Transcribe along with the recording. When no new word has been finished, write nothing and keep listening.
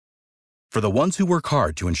For the ones who work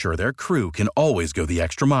hard to ensure their crew can always go the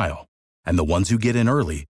extra mile, and the ones who get in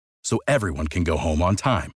early so everyone can go home on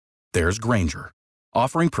time, there's Grainger,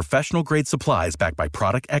 offering professional-grade supplies backed by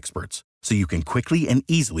product experts so you can quickly and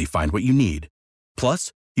easily find what you need.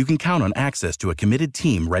 Plus, you can count on access to a committed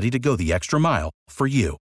team ready to go the extra mile for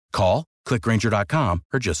you. Call, click Grainger.com,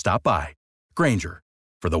 or just stop by. Grainger,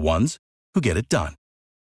 for the ones who get it done.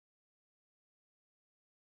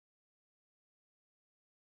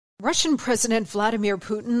 Russian President Vladimir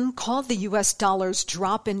Putin called the U.S. dollar's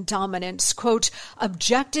drop in dominance, quote,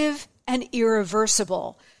 objective and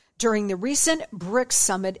irreversible during the recent BRICS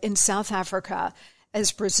summit in South Africa,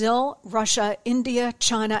 as Brazil, Russia, India,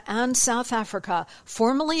 China, and South Africa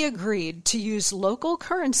formally agreed to use local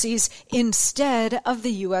currencies instead of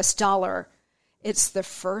the U.S. dollar. It's the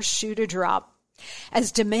first shoe to drop.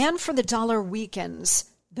 As demand for the dollar weakens,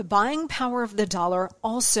 the buying power of the dollar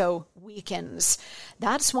also weakens.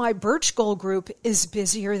 That's why Birch Gold Group is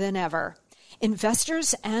busier than ever.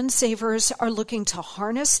 Investors and savers are looking to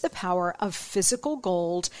harness the power of physical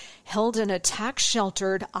gold held in a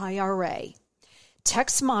tax-sheltered IRA.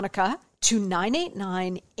 Text Monica to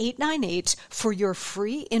 989-898 for your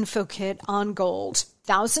free info kit on gold.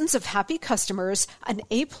 Thousands of happy customers, an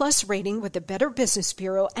A-plus rating with the Better Business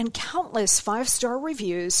Bureau, and countless 5-star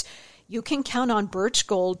reviews. You can count on Birch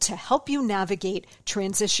Gold to help you navigate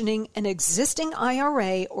transitioning an existing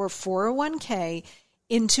IRA or 401k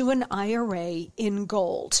into an IRA in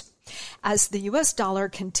gold. As the U.S. dollar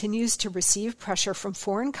continues to receive pressure from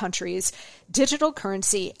foreign countries, digital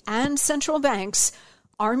currency, and central banks,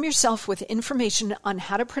 arm yourself with information on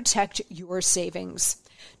how to protect your savings.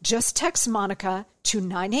 Just text Monica to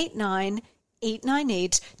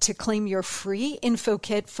 989-898 to claim your free info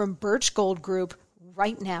kit from Birch Gold Group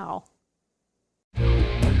right now.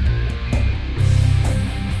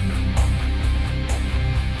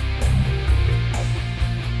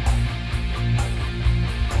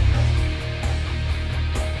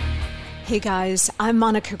 Hey guys, I'm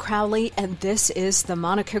Monica Crowley, and this is the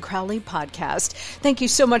Monica Crowley Podcast. Thank you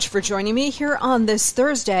so much for joining me here on this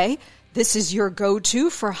Thursday. This is your go-to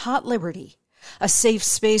for Hot Liberty, a safe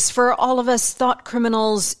space for all of us thought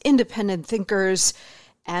criminals, independent thinkers,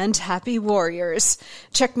 and happy warriors.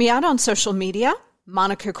 Check me out on social media,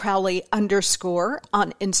 Monica Crowley _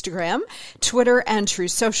 on Instagram, Twitter, and True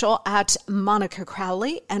Social at Monica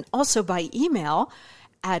Crowley, and also by email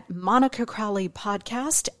at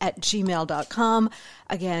monicacrowleypodcast@gmail.com.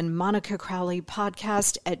 Again,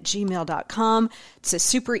 monicacrowleypodcast@gmail.com. It's a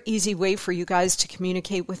super easy way for you guys to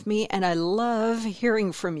communicate with me, and I love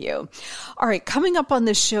hearing from you. All right, coming up on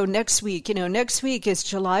this show next week, next week is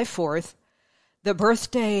July 4th, the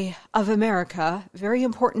birthday of America, very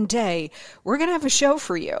important day. We're going to have a show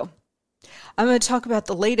for you. I'm going to talk about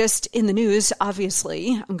the latest in the news,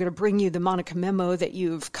 obviously. I'm going to bring you the Monica Memo that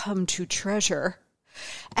you've come to treasure.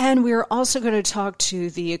 And we're also going to talk to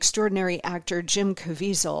the extraordinary actor Jim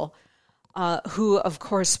Caviezel, who, of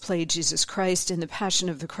course, played Jesus Christ in The Passion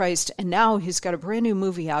of the Christ. And now he's got a brand new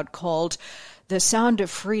movie out called The Sound of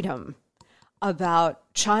Freedom, about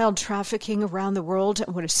child trafficking around the world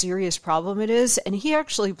and what a serious problem it is. And he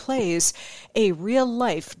actually plays a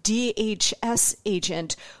real-life DHS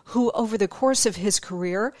agent who, over the course of his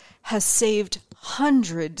career, has saved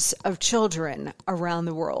hundreds of children around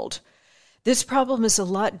the world. This problem is a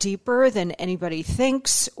lot deeper than anybody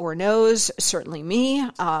thinks or knows, certainly me.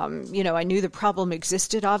 I knew the problem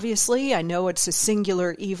existed, obviously. I know it's a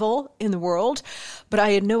singular evil in the world, but I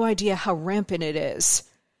had no idea how rampant it is.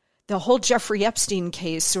 The whole Jeffrey Epstein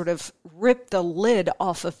case sort of ripped the lid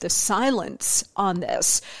off of the silence on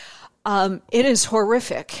this. It is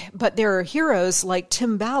horrific, but there are heroes like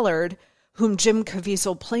Tim Ballard, whom Jim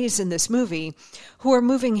Caviezel plays in this movie, who are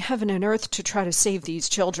moving heaven and earth to try to save these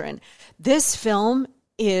children. This film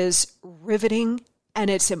is riveting, and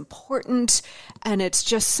it's important, and it's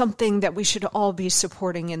just something that we should all be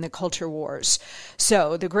supporting in the culture wars.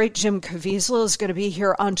 So the great Jim Caviezel is going to be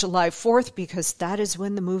here on July 4th because that is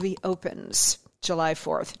when the movie opens. July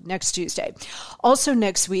 4th, next Tuesday. Also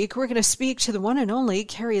next week, we're going to speak to the one and only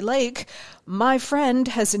Kari Lake. My friend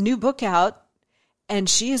has a new book out, and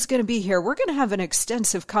she is going to be here. We're going to have an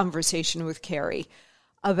extensive conversation with Kari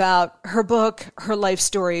about her book, her life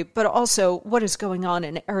story, but also what is going on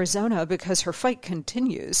in Arizona because her fight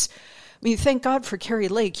continues. I mean, thank God for Kari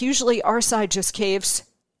Lake. Usually our side just caves.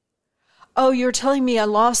 Oh, you're telling me I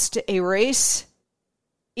lost a race,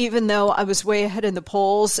 even though I was way ahead in the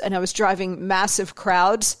polls and I was driving massive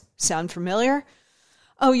crowds? Sound familiar?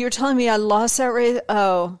 Oh, you're telling me I lost that race?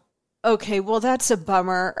 Oh, okay, well, that's a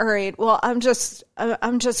bummer. All right, well, I'm just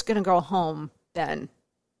going to go home then.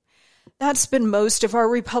 That's been most of our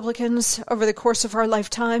Republicans over the course of our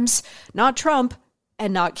lifetimes, not Trump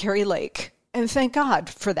and not Kari Lake. And thank God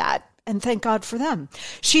for that. And thank God for them.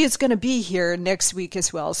 She is going to be here next week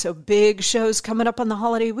as well. So big shows coming up on the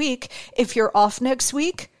holiday week. If you're off next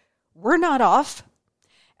week, we're not off.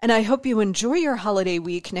 And I hope you enjoy your holiday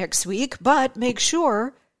week next week, but make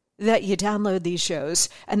sure that you download these shows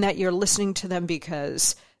and that you're listening to them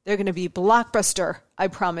because they're going to be blockbuster, I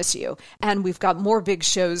promise you. And we've got more big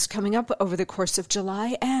shows coming up over the course of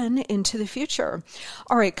July and into the future.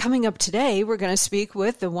 All right, coming up today, we're going to speak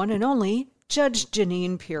with the one and only Judge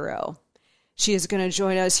Jeanine Pirro. She is going to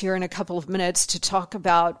join us here in a couple of minutes to talk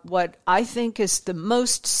about what I think is the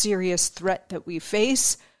most serious threat that we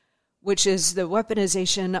face, which is the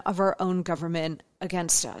weaponization of our own government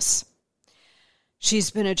against us.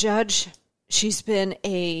 She's been a judge. She's been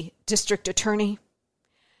a district attorney.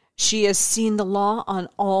 She has seen the law on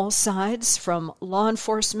all sides, from law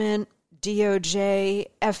enforcement, DOJ,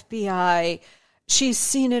 FBI. She's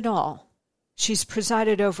seen it all. She's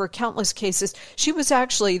presided over countless cases. She was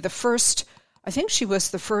actually the first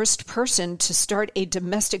person to start a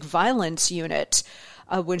domestic violence unit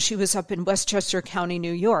when she was up in Westchester County,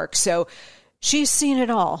 New York. So she's seen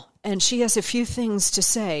it all, and she has a few things to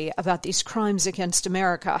say about these crimes against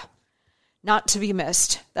America. Not to be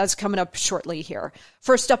missed. That's coming up shortly here.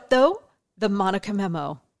 First up, though, the Monica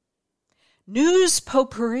Memo. News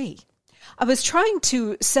potpourri. I was trying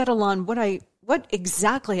to settle on what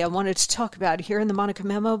exactly I wanted to talk about here in the Monica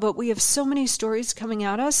Memo, but we have so many stories coming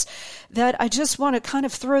at us that I just want to kind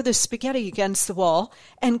of throw the spaghetti against the wall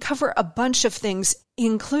and cover a bunch of things,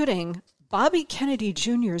 including Bobby Kennedy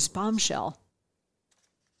Jr.'s bombshell.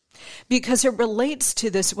 Because it relates to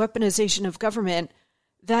this weaponization of government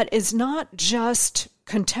that is not just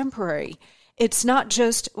contemporary. It's not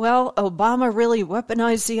just, well, Obama really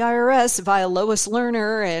weaponized the IRS via Lois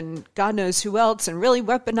Lerner and God knows who else, and really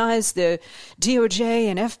weaponized the DOJ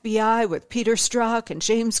and FBI with Peter Strzok and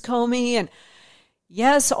James Comey. And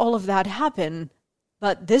yes, all of that happened,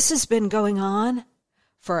 but this has been going on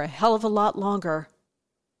for a hell of a lot longer.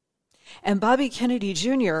 And Bobby Kennedy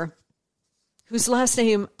Jr., whose last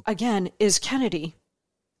name, again, is Kennedy,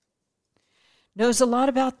 knows a lot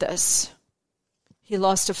about this. He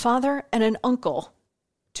lost a father and an uncle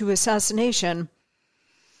to assassination.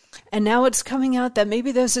 And now it's coming out that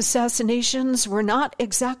maybe those assassinations were not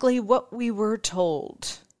exactly what we were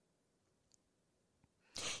told.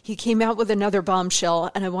 He came out with another bombshell,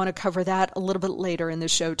 and I want to cover that a little bit later in the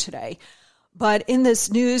show today. But in this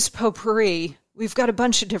news potpourri, we've got a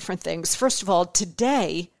bunch of different things. First of all,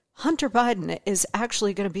 today, Hunter Biden is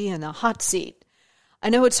actually going to be in the hot seat. I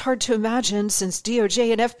know it's hard to imagine since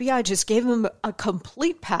DOJ and FBI just gave him a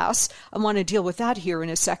complete pass. I want to deal with that here in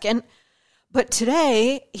a second. But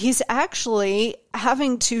today, he's actually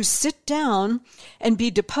having to sit down and be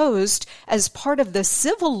deposed as part of the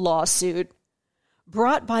civil lawsuit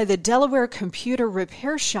brought by the Delaware computer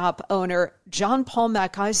repair shop owner, John Paul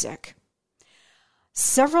MacIsaac.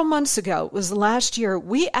 Several months ago, it was last year,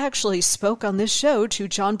 we actually spoke on this show to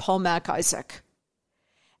John Paul MacIsaac.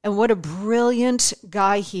 And what a brilliant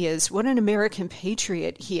guy he is. What an American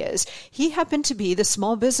patriot he is. He happened to be the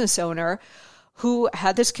small business owner who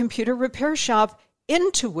had this computer repair shop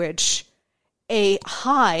into which a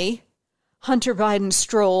high Hunter Biden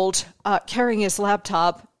strolled carrying his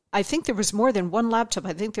laptop. I think there was more than one laptop.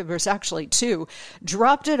 I think there was actually two.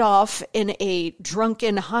 Dropped it off in a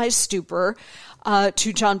drunken high stupor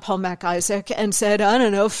to John Paul MacIsaac and said, I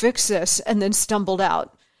don't know, fix this, and then stumbled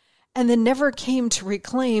out. And then never came to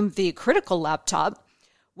reclaim the critical laptop,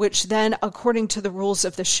 which then, according to the rules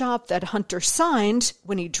of the shop that Hunter signed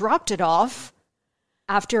when he dropped it off,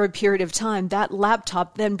 after a period of time, that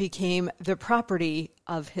laptop then became the property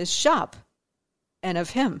of his shop and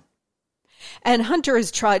of him. And Hunter has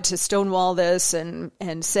tried to stonewall this and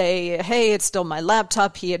say, hey, it's still my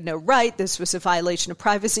laptop. He had no right. This was a violation of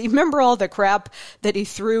privacy. Remember all the crap that he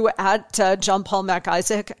threw at John Paul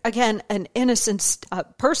MacIsaac? Again, an innocent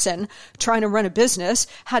person trying to run a business,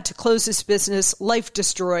 had to close his business, life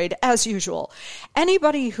destroyed, as usual.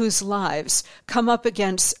 Anybody whose lives come up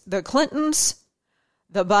against the Clintons,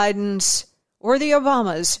 the Bidens, or the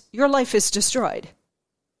Obamas, your life is destroyed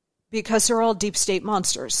because they're all deep state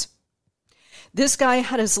monsters. This guy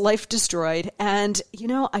had his life destroyed, and,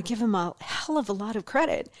 I give him a hell of a lot of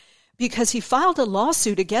credit because he filed a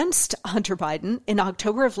lawsuit against Hunter Biden in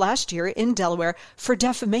October of last year in Delaware for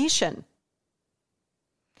defamation.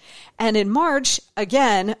 And in March,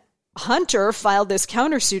 again, Hunter filed this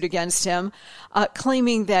countersuit against him,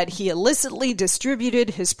 claiming that he illicitly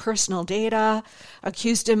distributed his personal data,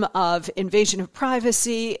 accused him of invasion of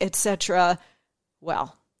privacy, etc.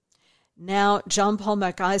 Well, now John Paul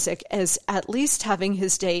MacIsaac is at least having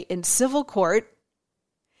his day in civil court.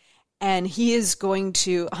 And he is going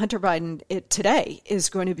to, Hunter Biden today is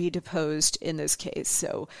going to be deposed in this case.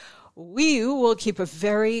 So we will keep a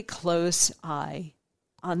very close eye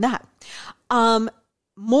on that.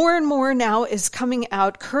 More and more now is coming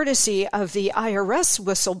out courtesy of the IRS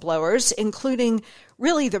whistleblowers, including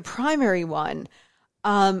really the primary one.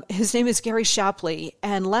 His name is Gary Shapley.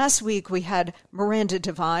 And last week we had Miranda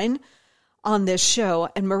Devine on this show,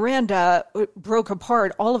 and Miranda broke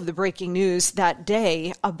apart all of the breaking news that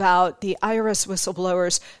day about the IRS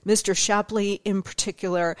whistleblowers, Mr. Shapley in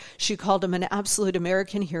particular. She called him an absolute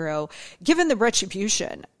American hero, given the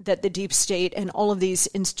retribution that the deep state and all of these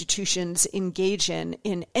institutions engage in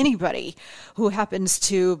anybody who happens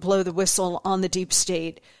to blow the whistle on the deep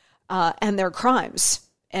state and their crimes.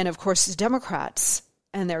 And of course, the Democrats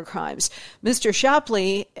and their crimes. Mr.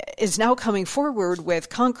 Shapley is now coming forward with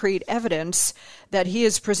concrete evidence that he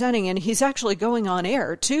is presenting, and he's actually going on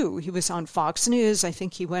air too. He was on Fox News. I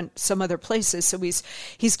think he went some other places. So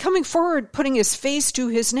he's coming forward, putting his face to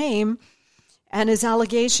his name and his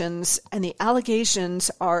allegations, and the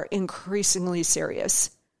allegations are increasingly serious.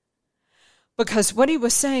 Because what he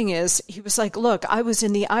was saying is, he was like, look, I was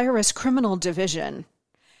in the IRS criminal division.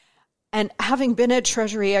 And having been at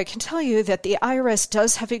Treasury, I can tell you that the IRS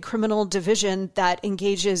does have a criminal division that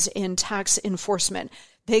engages in tax enforcement.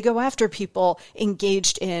 They go after people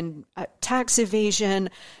engaged in tax evasion,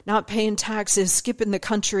 not paying taxes, skipping the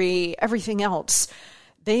country, everything else.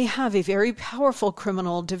 They have a very powerful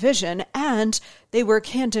criminal division, and they work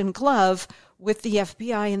hand in glove with the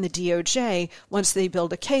FBI and the DOJ once they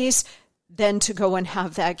build a case, then to go and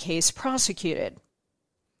have that case prosecuted.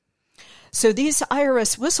 So these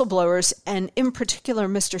IRS whistleblowers, and in particular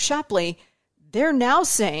Mr. Shapley, they're now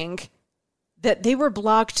saying that they were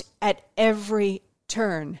blocked at every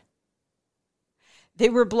turn. They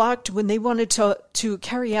were blocked when they wanted to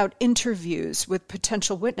carry out interviews with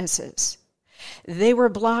potential witnesses. They were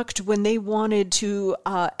blocked when they wanted to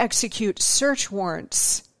execute search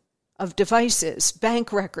warrants of devices,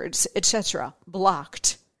 bank records, etc.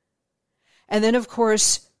 Blocked. And then, of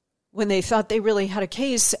course, when they thought they really had a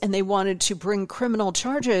case and they wanted to bring criminal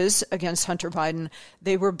charges against Hunter Biden,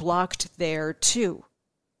 they were blocked there too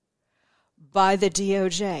by the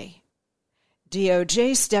DOJ.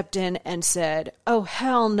 DOJ stepped in and said, oh,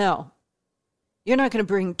 hell no. You're not going to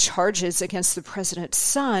bring charges against the president's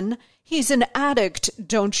son. He's an addict,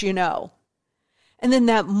 don't you know? And then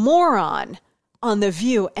that moron on The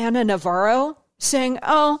View, Ana Navarro, saying,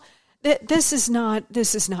 oh, this is not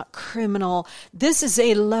criminal. This is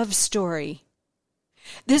a love story.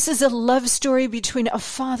 This is a love story between a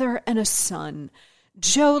father and a son.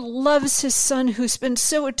 Joe loves his son who's been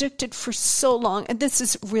so addicted for so long, and this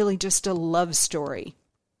is really just a love story.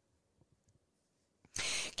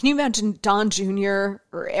 Can you imagine Don Jr.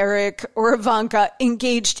 or Eric or Ivanka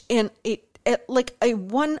engaged in a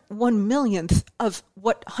 1/millionth of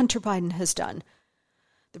what Hunter Biden has done?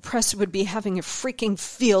 The press would be having a freaking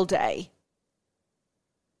field day.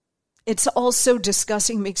 It's all so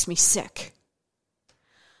disgusting, makes me sick.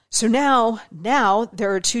 So now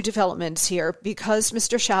there are two developments here because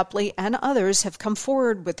Mr. Shapley and others have come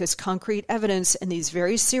forward with this concrete evidence and these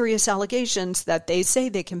very serious allegations that they say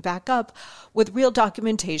they can back up with real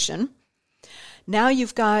documentation. Now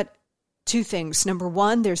you've got two things. Number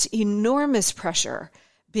one, there's enormous pressure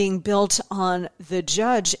being built on the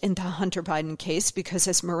judge in the Hunter Biden case because,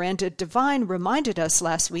 as Miranda Devine reminded us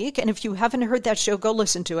last week, and if you haven't heard that show, go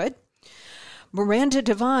listen to it, Miranda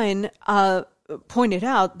Devine pointed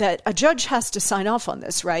out that a judge has to sign off on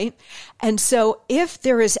this, right? And so if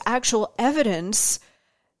there is actual evidence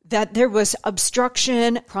that there was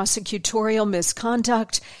obstruction, prosecutorial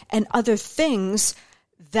misconduct, and other things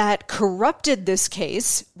that corrupted this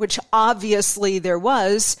case, which obviously there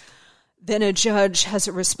was, then a judge has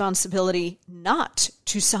a responsibility not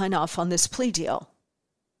to sign off on this plea deal.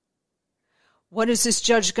 What is this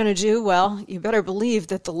judge going to do? Well, you better believe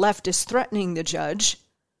that the left is threatening the judge.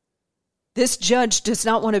 This judge does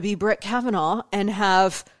not want to be Brett Kavanaugh and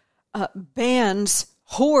have bands,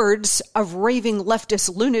 hordes of raving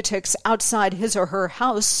leftist lunatics outside his or her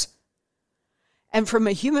house. And from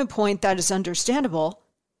a human point, that is understandable.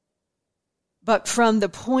 But from the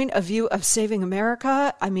point of view of saving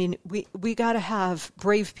America, I mean, we got to have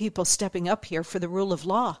brave people stepping up here for the rule of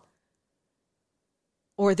law.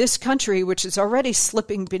 Or this country, which is already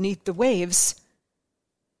slipping beneath the waves,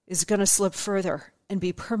 is going to slip further and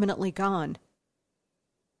be permanently gone.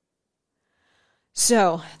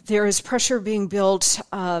 So there is pressure being built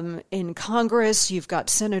in Congress. You've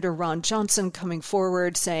got Senator Ron Johnson coming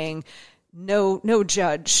forward saying, no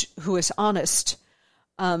judge who is honest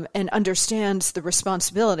and understands the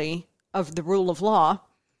responsibility of the rule of law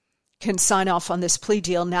can sign off on this plea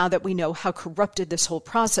deal now that we know how corrupted this whole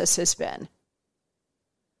process has been.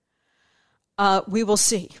 We will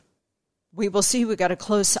see. We will see. We got a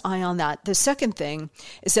close eye on that. The second thing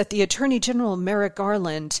is that the Attorney General Merrick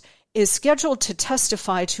Garland is scheduled to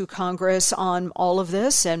testify to Congress on all of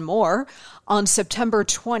this and more on September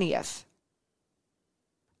 20th.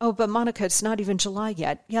 Oh, but Monica, it's not even July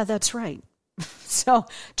yet. Yeah, that's right. So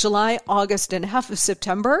July, August, and half of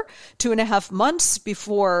September, 2.5 months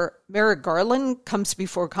before Merrick Garland comes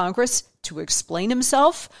before Congress to explain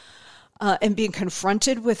himself and being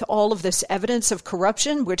confronted with all of this evidence of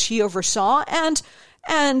corruption, which he oversaw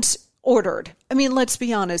and ordered. I mean, let's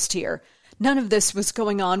be honest here. None of this was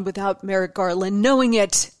going on without Merrick Garland knowing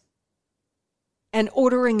it and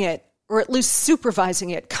ordering it, or at least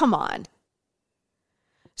supervising it. Come on.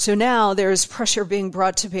 So now there's pressure being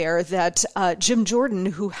brought to bear that Jim Jordan,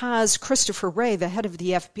 who has Christopher Wray, the head of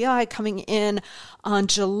the FBI, coming in on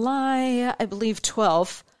July, I believe,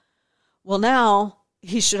 12th, well, now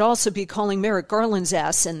he should also be calling Merrick Garland's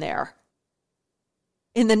ass in there.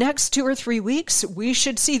 In the next 2 or 3 weeks, we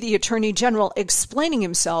should see the Attorney General explaining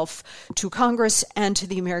himself to Congress and to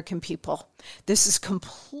the American people. This is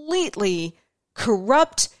completely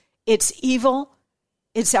corrupt. It's evil.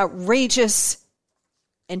 It's outrageous.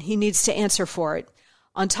 And he needs to answer for it.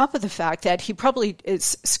 On top of the fact that he probably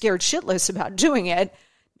is scared shitless about doing it.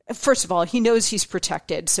 First of all, he knows he's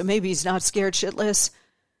protected, so maybe he's not scared shitless.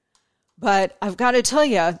 But I've got to tell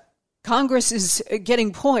you, Congress is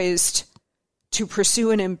getting poised to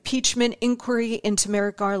pursue an impeachment inquiry into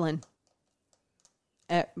Merrick Garland.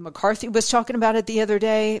 McCarthy was talking about it the other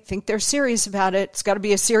day. I think they're serious about it. It's got to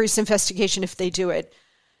be a serious investigation if they do it.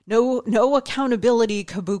 No accountability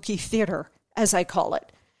kabuki theater, as I call it.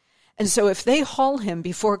 And so if they haul him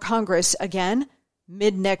before Congress again,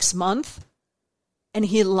 mid-next month, and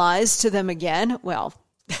he lies to them again, well,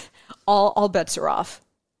 all bets are off.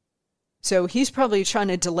 So he's probably trying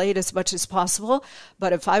to delay it as much as possible.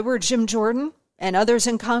 But if I were Jim Jordan and others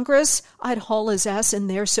in Congress, I'd haul his ass in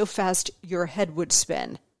there so fast your head would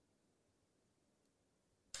spin.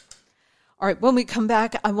 All right, when we come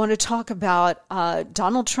back, I want to talk about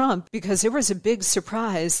Donald Trump, because there was a big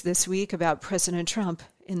surprise this week about President Trump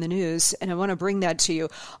in the news, and I want to bring that to you.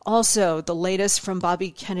 Also, the latest from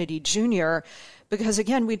Bobby Kennedy Jr., because,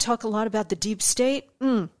 again, we talk a lot about the deep state.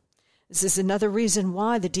 This is another reason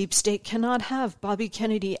why the deep state cannot have Bobby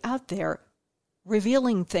Kennedy out there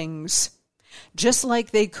revealing things, just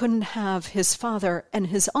like they couldn't have his father and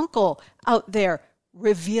his uncle out there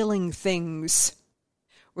revealing things.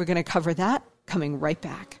 We're going to cover that coming right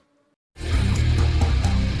back.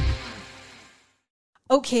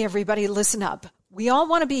 Okay, everybody, listen up. We all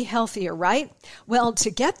want to be healthier, right? Well,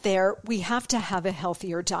 to get there, we have to have a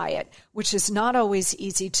healthier diet, which is not always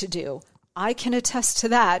easy to do. I can attest to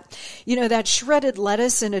that. You know, that shredded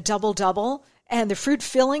lettuce in a double-double and the fruit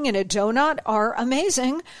filling in a donut are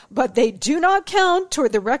amazing, but they do not count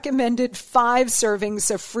toward the recommended 5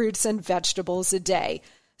 servings of fruits and vegetables a day.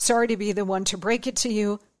 Sorry to be the one to break it to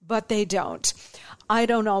you, but they don't. I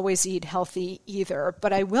don't always eat healthy either,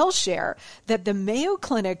 but I will share that the Mayo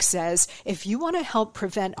Clinic says if you want to help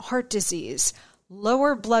prevent heart disease,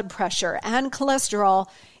 lower blood pressure, and cholesterol,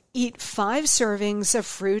 eat 5 servings of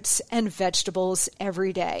fruits and vegetables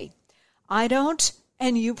every day. I don't,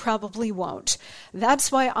 and you probably won't.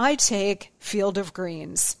 That's why I take Field of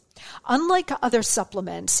Greens. Unlike other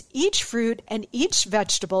supplements, each fruit and each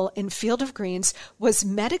vegetable in Field of Greens was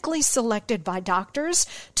medically selected by doctors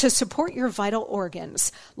to support your vital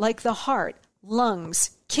organs, like the heart,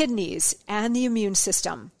 lungs, kidneys, and the immune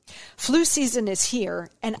system. Flu season is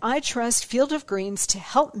here, and I trust Field of Greens to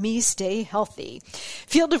help me stay healthy.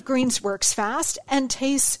 Field of Greens works fast and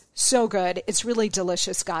tastes so good. It's really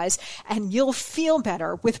delicious, guys, and you'll feel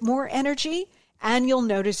better with more energy. And you'll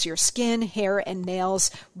notice your skin, hair, and nails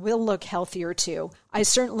will look healthier too. I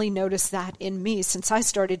certainly noticed that in me since I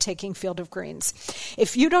started taking Field of Greens.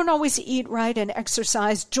 If you don't always eat right and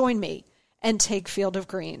exercise, join me and take Field of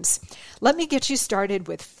Greens. Let me get you started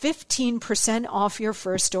with 15% off your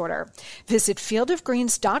first order. Visit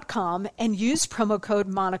fieldofgreens.com and use promo code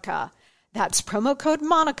Monica. That's promo code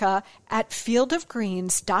Monica at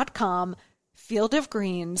fieldofgreens.com,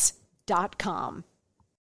 fieldofgreens.com.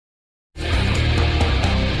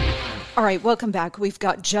 All right, welcome back. We've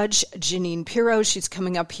got Judge Jeanine Pirro. She's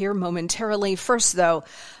coming up here momentarily. First, though,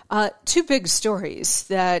 2 big stories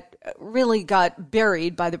that really got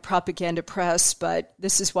buried by the propaganda press, but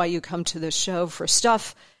this is why you come to the show, for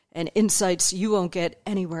stuff and insights you won't get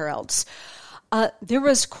anywhere else. There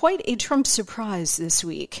was quite a Trump surprise this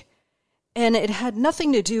week, and it had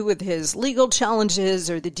nothing to do with his legal challenges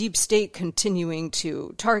or the deep state continuing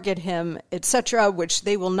to target him, etc., which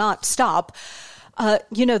they will not stop.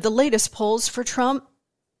 The latest polls for Trump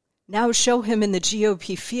now show him in the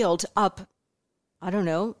GOP field up,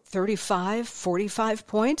 35, 45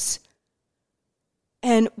 points.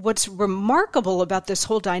 And what's remarkable about this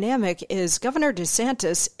whole dynamic is Governor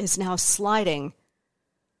DeSantis is now sliding.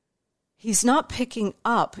 He's not picking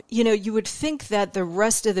up. You would think that the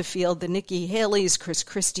rest of the field, the Nikki Haley's, Chris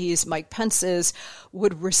Christie's, Mike Pence's,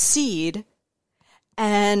 would recede,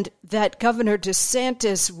 and that Governor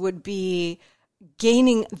DeSantis would be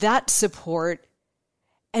gaining that support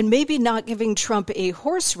and maybe not giving Trump a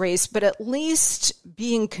horse race, but at least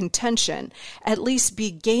be in contention, at least be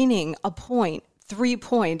gaining a point, 3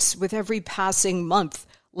 points with every passing month,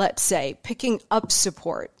 let's say, picking up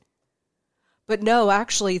support. But no,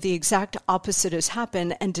 actually, the exact opposite has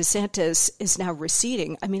happened, and DeSantis is now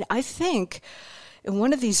receding. I think in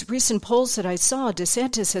one of these recent polls that I saw,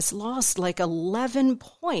 DeSantis has lost like 11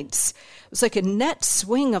 points. It was like a net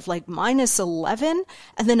swing of like minus 11.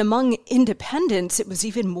 And then among independents, it was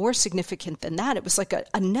even more significant than that. It was like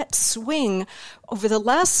a net swing over the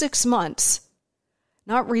last 6 months.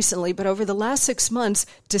 Not recently, but over the last 6 months,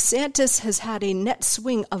 DeSantis has had a net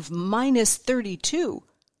swing of minus 32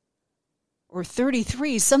 or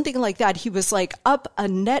 33, something like that. He was like up a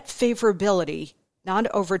net favorability, not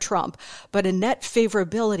over Trump, but a net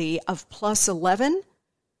favorability of plus 11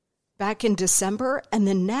 back in December. And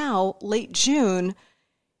then now, late June,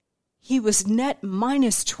 he was net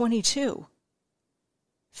minus 22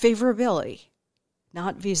 favorability,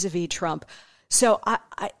 not vis-a-vis Trump. So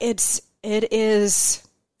it is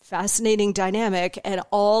fascinating dynamic, and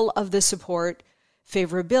all of the support,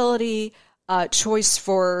 favorability, choice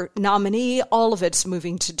for nominee, all of it's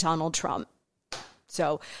moving to Donald Trump.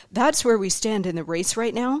 So that's where we stand in the race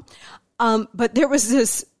right now. But there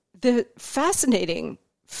was the fascinating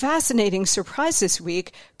surprise this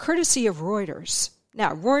week, courtesy of Reuters.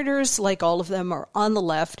 Now, Reuters, like all of them, are on the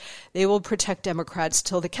left. They will protect Democrats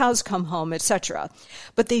till the cows come home, etc.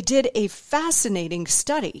 But they did a fascinating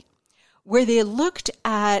study where they looked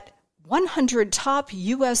at 100 top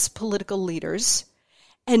U.S. political leaders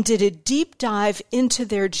and did a deep dive into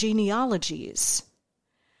their genealogies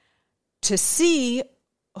to see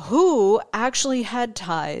who actually had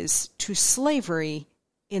ties to slavery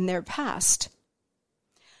in their past.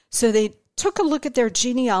 So they took a look at their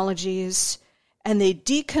genealogies and they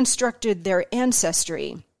deconstructed their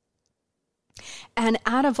ancestry. And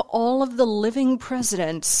out of all of the living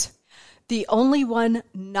presidents, the only one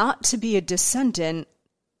not to be a descendant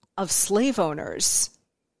of slave owners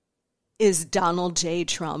is Donald J.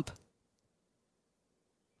 Trump.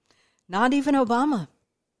 Not even Obama,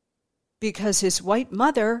 because his white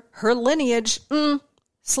mother, her lineage,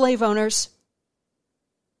 slave owners.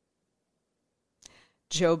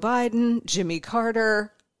 Joe Biden, Jimmy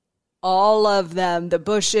Carter, all of them, the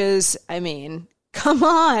Bushes, come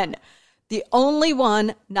on. The only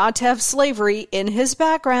one not to have slavery in his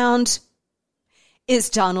background is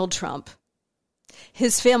Donald Trump.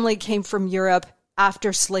 His family came from Europe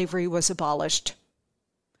after slavery was abolished.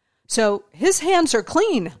 So his hands are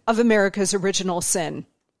clean of America's original sin.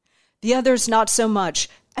 The others not so much.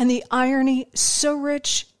 And the irony, so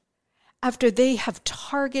rich, after they have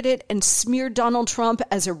targeted and smeared Donald Trump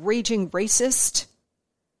as a raging racist.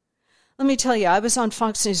 Let me tell you, I was on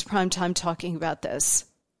Fox News Primetime talking about this.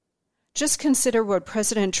 Just consider what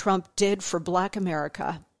President Trump did for Black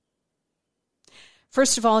America.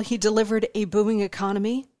 First of all, he delivered a booming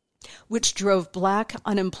economy, which drove Black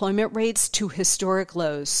unemployment rates to historic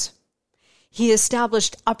lows. He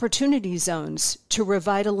established opportunity zones to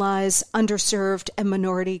revitalize underserved and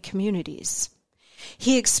minority communities.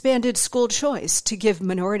 He expanded school choice to give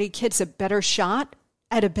minority kids a better shot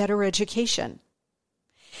at a better education.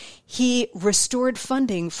 He restored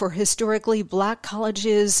funding for historically Black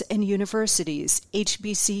colleges and universities,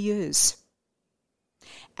 HBCUs.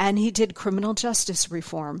 And he did criminal justice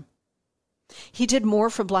reform. He did more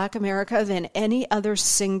for Black America than any other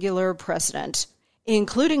singular president,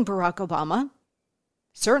 including Barack Obama,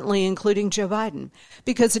 certainly including Joe Biden,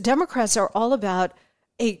 because the Democrats are all about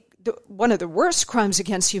one of the worst crimes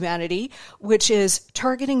against humanity, which is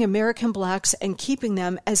targeting American Blacks and keeping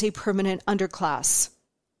them as a permanent underclass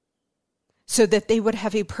so that they would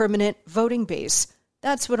have a permanent voting base.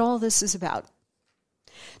 That's what all this is about.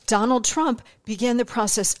 Donald Trump began the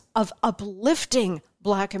process of uplifting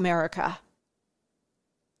Black America.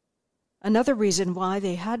 Another reason why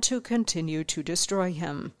they had to continue to destroy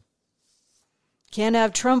him. Can't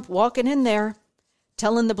have Trump walking in there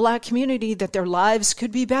telling the black community that their lives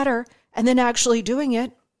could be better, and then actually doing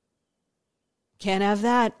it. Can't have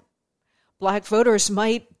that. Black voters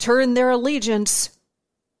might turn their allegiance.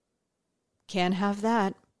 Can't have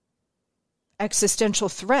that. Existential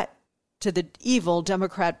threat to the evil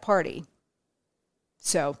Democrat Party.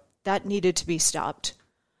 So that needed to be stopped.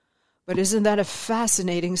 But isn't that a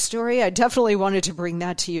fascinating story? I definitely wanted to bring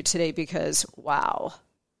that to you today because, wow.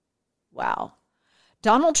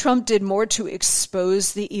 Donald Trump did more to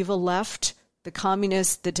expose the evil left, the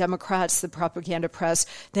communists, the Democrats, the propaganda press,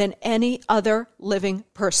 than any other living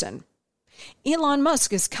person. Elon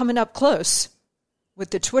Musk is coming up close with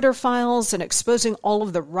the Twitter files and exposing all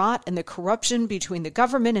of the rot and the corruption between the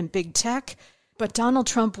government and big tech. But Donald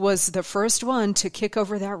Trump was the first one to kick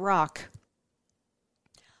over that rock.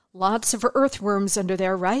 Lots of earthworms under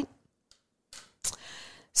there, right?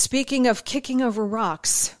 Speaking of kicking over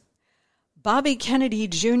rocks, Bobby Kennedy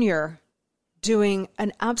Jr. doing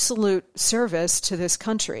an absolute service to this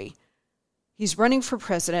country. He's running for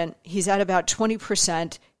president. He's at about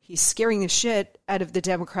 20%. He's scaring the shit out of the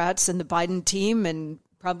Democrats and the Biden team and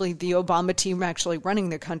probably the Obama team actually running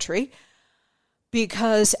the country.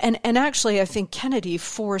 Because, and actually, I think Kennedy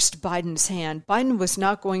forced Biden's hand. Biden was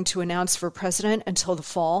not going to announce for president until the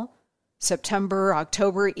fall, September,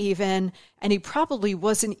 October even, and he probably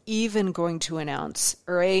wasn't even going to announce,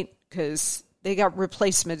 all right? Because they got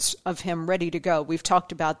replacements of him ready to go. We've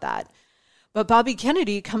talked about that. But Bobby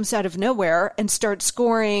Kennedy comes out of nowhere and starts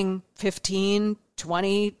scoring 15,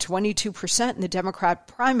 20, 22% in the Democrat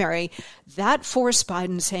primary. That forced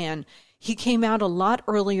Biden's hand. He came out a lot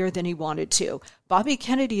earlier than he wanted to. Bobby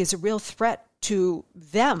Kennedy is a real threat to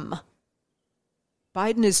them.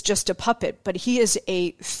 Biden is just a puppet, but he is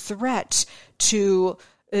a threat to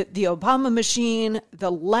the Obama machine,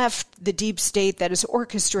 the left, the deep state that is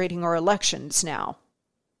orchestrating our elections now.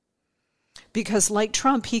 Because like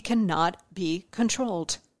Trump, he cannot be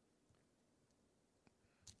controlled.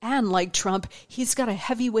 And like Trump, he's got a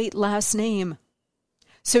heavyweight last name.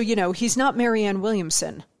 So, he's not Marianne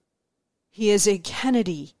Williamson. He is a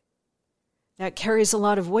Kennedy. That carries a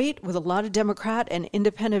lot of weight with a lot of Democrat and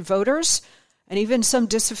independent voters, and even some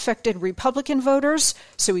disaffected Republican voters,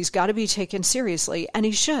 so he's got to be taken seriously, and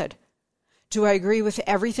he should. Do I agree with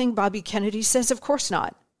everything Bobby Kennedy says? Of course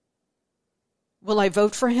not. Will I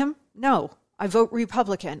vote for him? No, I vote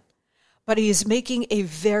Republican. But he is making a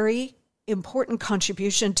very important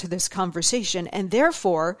contribution to this conversation, and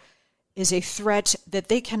therefore is a threat that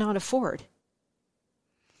they cannot afford.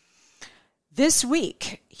 This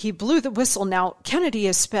week, he blew the whistle. Now, Kennedy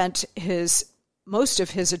has spent most of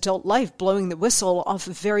his adult life blowing the whistle off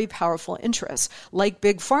of very powerful interests, like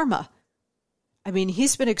Big Pharma. I mean,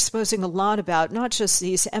 he's been exposing a lot about not just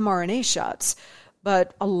these mRNA shots,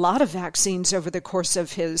 but a lot of vaccines over the course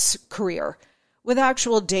of his career, with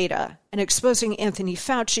actual data, and exposing Anthony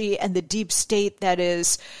Fauci and the deep state that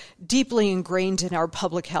is deeply ingrained in our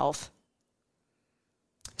public health.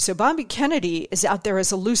 So Bobby Kennedy is out there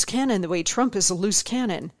as a loose cannon the way Trump is a loose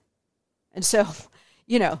cannon. And so,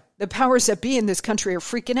 the powers that be in this country are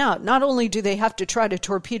freaking out. Not only do they have to try to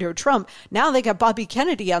torpedo Trump, now they got Bobby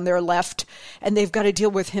Kennedy on their left, and they've got to deal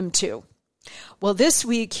with him too. Well, this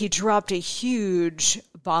week he dropped a huge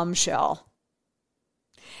bombshell.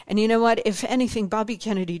 And you know what? If anything, Bobby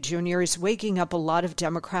Kennedy Jr. is waking up a lot of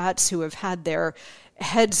Democrats who have had their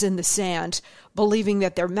heads in the sand, believing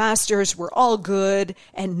that their masters were all good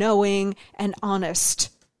and knowing and honest,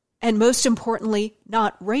 and most importantly,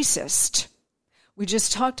 not racist. We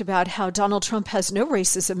just talked about how Donald Trump has no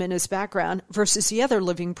racism in his background versus the other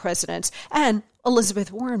living presidents, and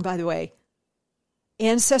Elizabeth Warren, by the way.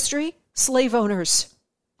 Ancestry, slave owners.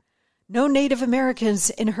 No Native Americans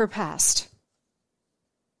in her past.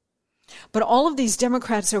 But all of these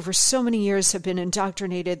Democrats over so many years have been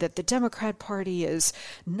indoctrinated that the Democrat Party is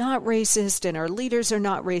not racist and our leaders are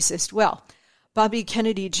not racist. Well, Bobby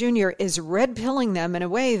Kennedy Jr. is red-pilling them in a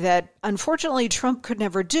way that, unfortunately, Trump could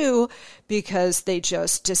never do because they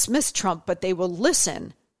just dismiss Trump, but they will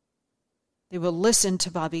listen. They will listen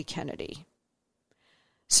to Bobby Kennedy.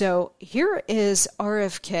 So here is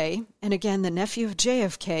RFK, and again, the nephew of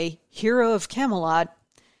JFK, hero of Camelot,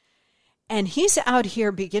 and he's out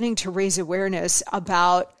here beginning to raise awareness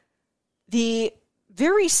about the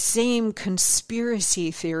very same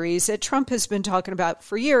conspiracy theories that Trump has been talking about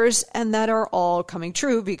for years and that are all coming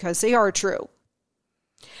true because they are true.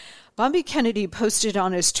 Bobby Kennedy posted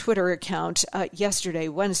on his Twitter account yesterday,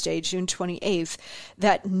 Wednesday, June 28th,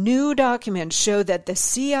 that new documents show that the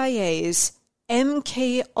CIA's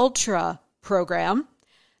MK-Ultra program,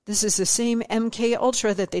 this is the same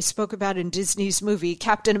MK-Ultra that they spoke about in Disney's movie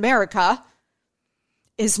Captain America,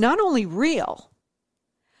 is not only real,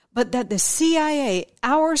 but that the CIA,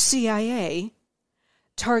 our CIA,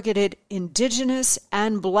 targeted indigenous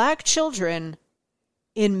and black children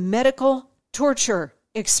in medical torture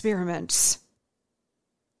experiments.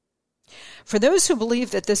 For those who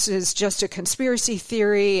believe that this is just a conspiracy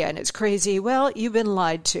theory and it's crazy, well, you've been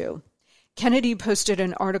lied to. Kennedy posted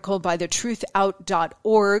an article by the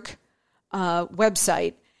truthout.org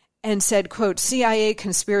website and said, quote, CIA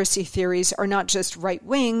conspiracy theories are not just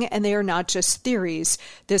right-wing and they are not just theories.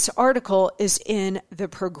 This article is in the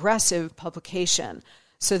Progressive publication.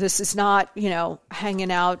 So this is not,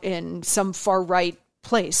 hanging out in some far-right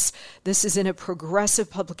place. This is in a Progressive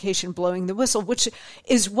publication blowing the whistle, which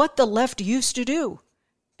is what the left used to do.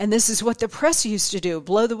 And this is what the press used to do,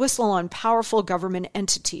 blow the whistle on powerful government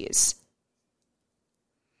entities.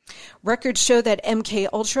 Records show that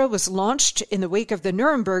MKUltra was launched in the wake of the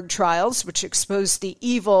Nuremberg trials, which exposed the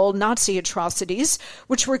evil Nazi atrocities,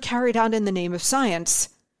 which were carried out in the name of science.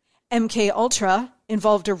 MKUltra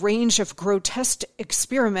involved a range of grotesque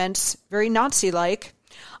experiments, very Nazi-like,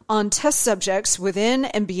 on test subjects within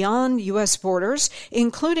and beyond U.S. borders,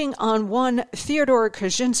 including on one Theodore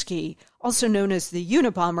Kaczynski, also known as the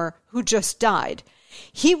Unabomber, who just died.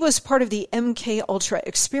 He was part of the MKUltra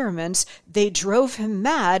experiments. They drove him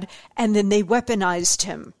mad, and then they weaponized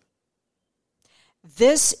him.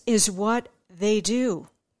 This is what they do.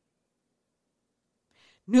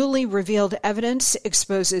 Newly revealed evidence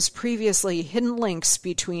exposes previously hidden links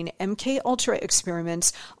between MKUltra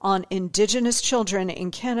experiments on indigenous children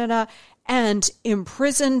in Canada and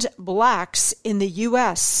imprisoned blacks in the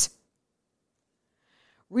U.S.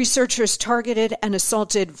 Researchers targeted and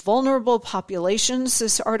assaulted vulnerable populations,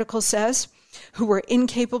 this article says, who were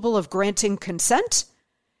incapable of granting consent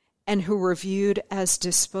and who were viewed as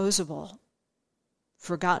disposable,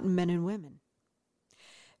 forgotten men and women.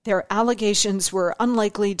 Their allegations were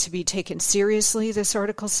unlikely to be taken seriously, this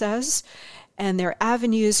article says, and their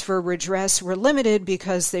avenues for redress were limited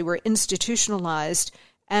because they were institutionalized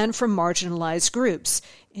and from marginalized groups: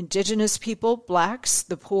 indigenous people, blacks,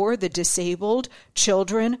 the poor, the disabled,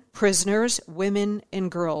 children, prisoners, women, and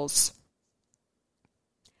girls.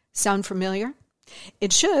 Sound familiar?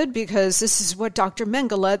 It should, because this is what Dr.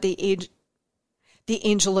 Mengele, the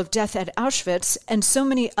angel of death at Auschwitz, and so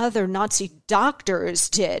many other Nazi doctors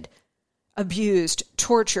did. Abused,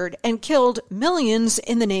 tortured, and killed millions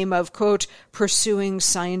in the name of, quote, pursuing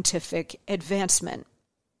scientific advancement.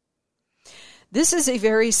 This is a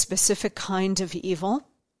very specific kind of evil,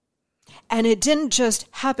 and it didn't just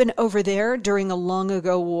happen over there during a long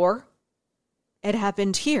ago war. It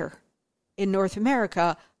happened here in North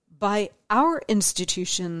America by our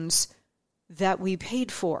institutions that we paid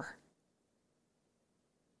for.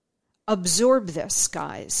 Absorb this,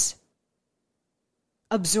 guys.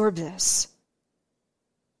 Absorb this.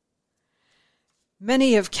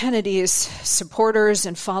 Many of Kennedy's supporters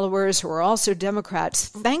and followers, who are also Democrats,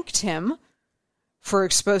 thanked him for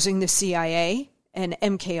exposing the CIA and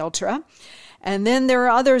MKUltra. And then there are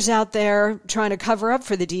others out there trying to cover up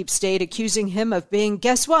for the deep state, accusing him of being,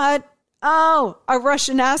 guess what? Oh, a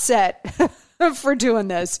Russian asset for doing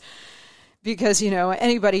this. Because,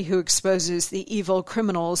 anybody who exposes the evil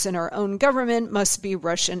criminals in our own government must be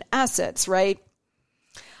Russian assets, right?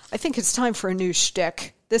 I think it's time for a new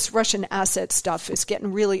shtick. This Russian asset stuff is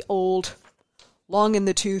getting really old, long in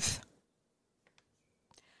the tooth.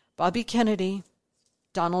 Bobby Kennedy,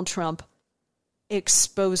 Donald Trump,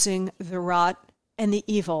 exposing the rot and the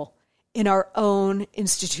evil in our own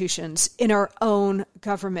institutions, in our own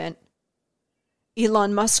government.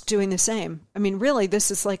 Elon Musk doing the same. I mean, really,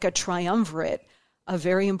 this is like a triumvirate of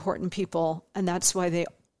very important people, and that's why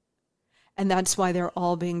they're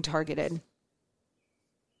all being targeted.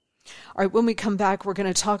 All right, when we come back, we're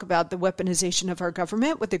going to talk about the weaponization of our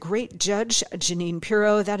government with the great judge, Jeanine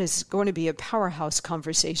Pirro. That is going to be a powerhouse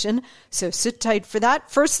conversation, so sit tight for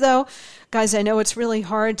that. First, though, guys, I know it's really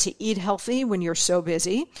hard to eat healthy when you're so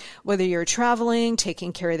busy. Whether you're traveling,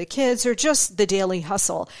 taking care of the kids, or just the daily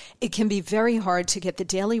hustle, it can be very hard to get the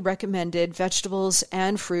daily recommended vegetables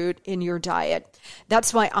and fruit in your diet.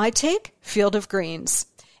 That's why I take Field of Greens.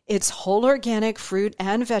 It's whole organic fruit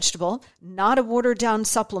and vegetable, not a watered-down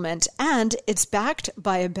supplement, and it's backed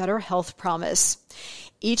by a better health promise.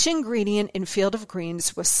 Each ingredient in Field of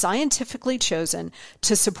Greens was scientifically chosen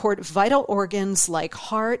to support vital organs like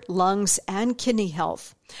heart, lungs, and kidney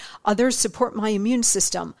health. Others support my immune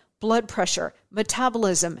system, blood pressure,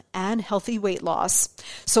 metabolism, and healthy weight loss.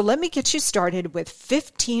 So let me get you started with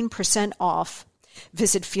 15% off.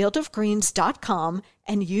 Visit fieldofgreens.com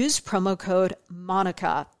and use promo code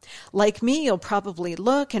MONICA. Like me, you'll probably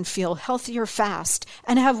look and feel healthier fast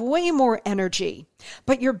and have way more energy.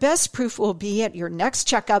 But your best proof will be at your next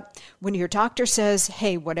checkup when your doctor says,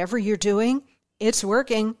 hey, whatever you're doing, it's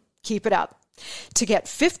working. Keep it up. To get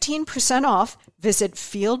 15% off, visit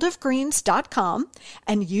fieldofgreens.com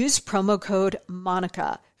and use promo code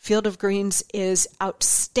MONICA. Field of Greens is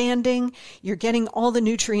outstanding. You're getting all the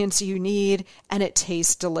nutrients you need, and it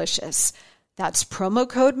tastes delicious. That's promo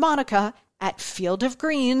code MONICA at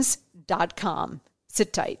fieldofgreens.com.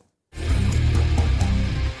 Sit tight.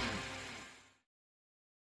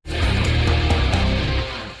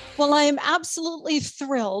 Well, I am absolutely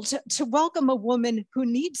thrilled to welcome a woman who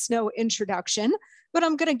needs no introduction, but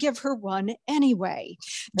I'm going to give her one anyway.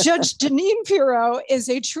 Judge Jeanine Pirro is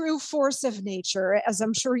a true force of nature, as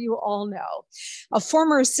I'm sure you all know. A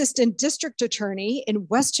former assistant district attorney in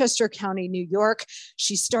Westchester County, New York,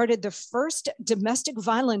 she started the first domestic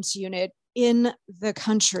violence unit in the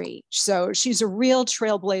country. So she's a real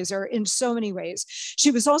trailblazer in so many ways. She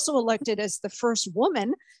was also elected as the first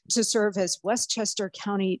woman to serve as Westchester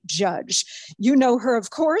County judge. You know her,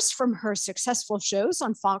 of course, from her successful shows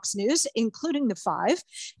on Fox News, including The Five.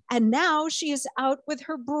 And now she is out with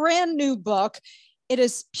her brand new book. It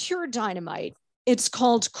is pure dynamite. It's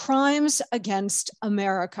called Crimes Against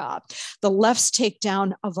America, the Left's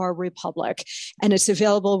Takedown of Our Republic, and it's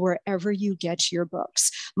available wherever you get your books.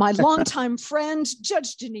 My longtime friend,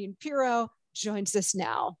 Judge Jeanine Pirro, joins us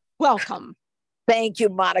now. Welcome. Thank you,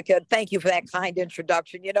 Monica. Thank you for that kind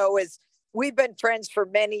introduction. You know, we've been friends for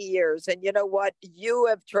many years, and you know what? You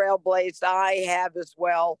have trailblazed, I have as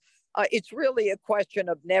well. It's really a question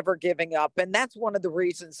of never giving up. And that's one of the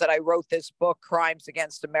reasons that I wrote this book, Crimes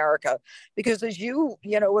Against America, because as you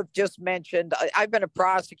have just mentioned, I've been a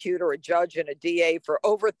prosecutor, a judge, and a DA for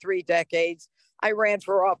over 3 decades. I ran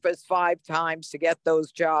for office 5 times to get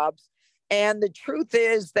those jobs. And the truth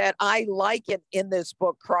is that I liken in this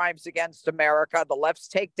book, Crimes Against America, the Left's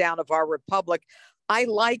Takedown of Our Republic, I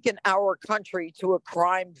liken our country to a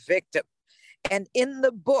crime victim. And in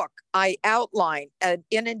the book, I outline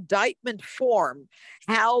in indictment form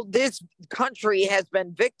how this country has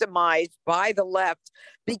been victimized by the left,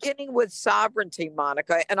 beginning with sovereignty,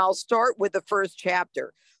 Monica. And I'll start with the first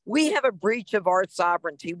chapter. We have a breach of our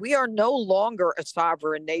sovereignty. We are no longer a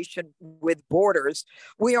sovereign nation with borders.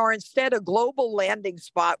 We are instead a global landing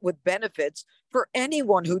spot with benefits for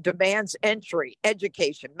anyone who demands entry,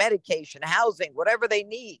 education, medication, housing, whatever they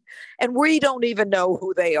need. And we don't even know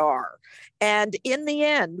who they are. And in the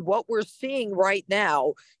end, what we're seeing right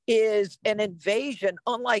now is an invasion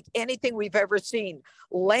unlike anything we've ever seen.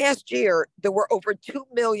 Last year, there were over 2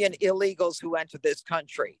 million illegals who entered this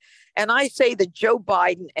country. And I say that Joe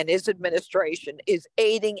Biden and his administration is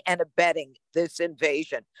aiding and abetting this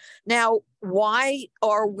invasion. Now, why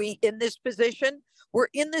are we in this position? We're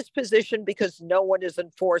in this position because no one is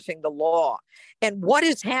enforcing the law. And what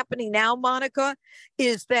is happening now, Monica,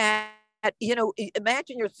 is that,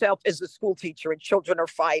 imagine yourself as a school teacher and children are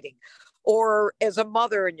fighting, or as a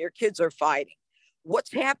mother and your kids are fighting.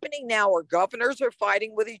 What's happening now are governors are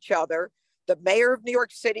fighting with each other. The mayor of New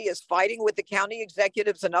York City is fighting with the county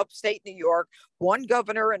executives in upstate New York, one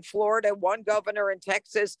governor in Florida, one governor in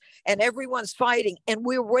Texas, and everyone's fighting. And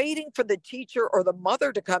we're waiting for the teacher or the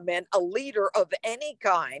mother to come in, a leader of any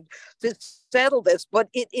kind, to settle this. But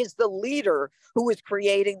it is the leader who is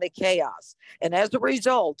creating the chaos. And as a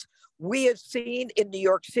result, we have seen in New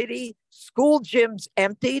York City, school gyms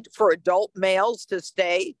emptied for adult males to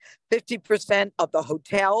stay. 50% of the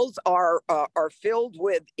hotels are filled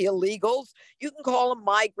with illegals. You can call them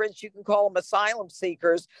migrants, you can call them asylum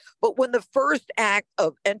seekers. But when the first act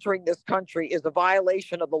of entering this country is a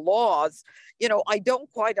violation of the laws, I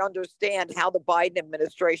don't quite understand how the Biden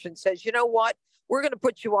administration says, you know what? We're going to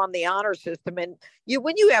put you on the honor system. And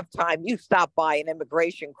when you have time, you stop by an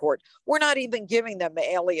immigration court. We're not even giving them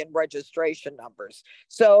alien registration numbers.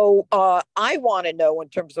 So I want to know, in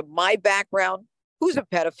terms of my background, who's a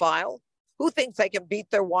pedophile? Who thinks they can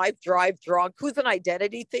beat their wife, drive drunk? Who's an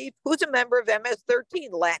identity thief? Who's a member of MS-13,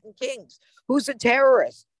 Latin Kings? Who's a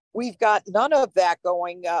terrorist? We've got none of that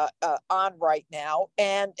going on right now.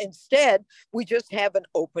 And instead, we just have an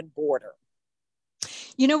open border.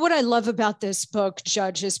 You know what I love about this book,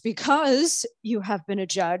 Judge, is because you have been a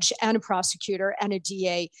judge and a prosecutor and a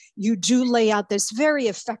DA, you do lay out this very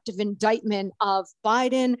effective indictment of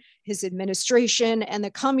Biden, his administration, and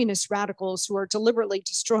the communist radicals who are deliberately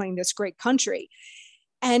destroying this great country.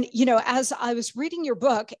 And, as I was reading your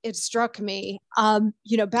book, it struck me,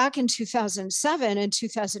 back in 2007 and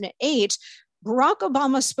 2008, Barack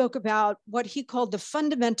Obama spoke about what he called the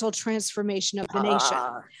fundamental transformation of the nation.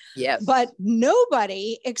 Yes. But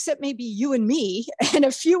nobody, except maybe you and me and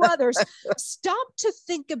a few others, stopped to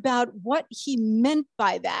think about what he meant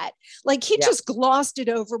by that. Like he just glossed it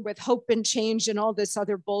over with hope and change and all this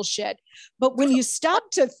other bullshit. But when you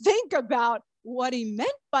stop to think about what he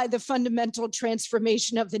meant by the fundamental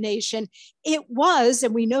transformation of the nation, it was,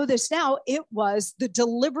 and we know this now, it was the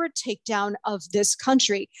deliberate takedown of this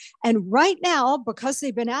country. And right now, because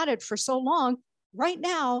they've been at it for so long, right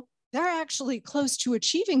now, they're actually close to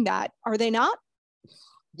achieving that, are they not?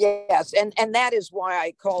 Yes, and that is why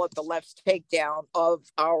I call it the left's takedown of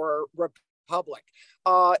our republic.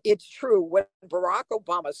 It's true. When Barack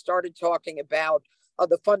Obama started talking about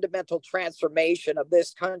the fundamental transformation of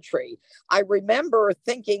this country, I remember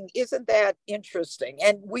thinking, isn't that interesting?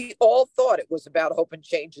 And we all thought it was about hope and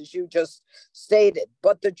change, as you just stated.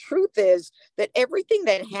 But the truth is that everything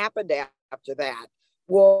that happened after that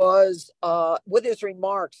was with his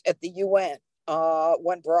remarks at the UN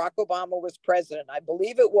when Barack Obama was president. I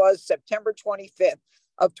believe it was September 25th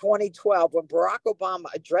of 2012 when Barack Obama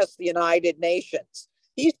addressed the United Nations.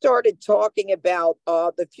 He started talking about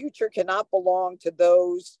the future cannot belong to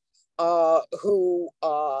those who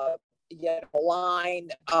malign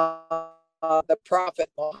the Prophet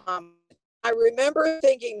Muhammad. I remember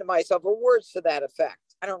thinking to myself, or words to that effect.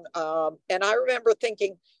 And I remember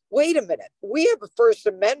thinking, wait a minute, we have a First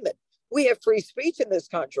Amendment. We have free speech in this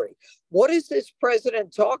country. What is this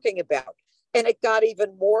president talking about? And it got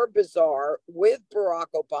even more bizarre with Barack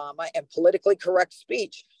Obama and politically correct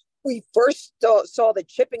speech. We first saw the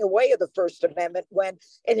chipping away of the First Amendment when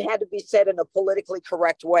it had to be said in a politically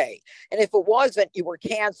correct way. And if it wasn't, you were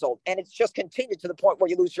canceled. And it's just continued to the point where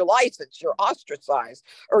you lose your license, you're ostracized,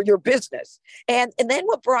 or your business. And then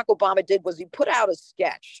what Barack Obama did was he put out a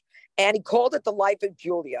sketch. And he called it The Life of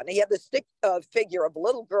Julia. And he had the stick figure of a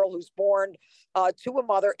little girl who's born to a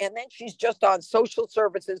mother. And then she's just on social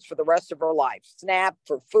services for the rest of her life. SNAP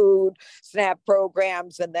for food, SNAP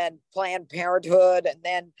programs, and then Planned Parenthood, and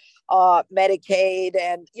then Medicaid,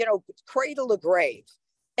 and, cradle to grave.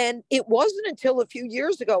 And it wasn't until a few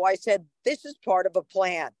years ago I said, this is part of a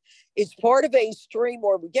plan. It's part of a stream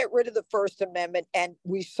where we get rid of the First Amendment. And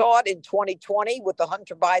we saw it in 2020 with the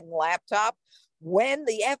Hunter Biden laptop. When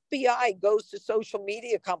the FBI goes to social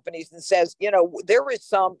media companies and says, there is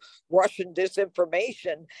some Russian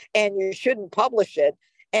disinformation and you shouldn't publish it.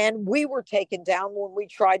 And we were taken down when we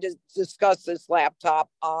tried to discuss this laptop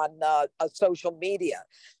on social media.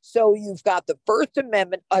 So you've got the First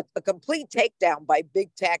Amendment, a complete takedown by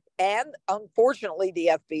big tech and, unfortunately,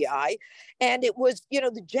 the FBI. And it was,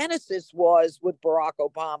 the genesis was with Barack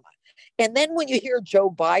Obama. And then when you hear Joe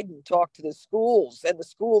Biden talk to the schools and the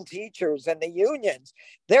school teachers and the unions,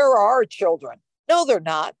 they're our children. No, they're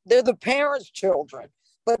not. They're the parents' children.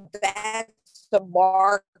 But that's the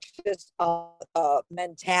Marxist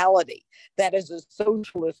mentality. That is a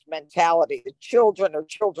socialist mentality. The children are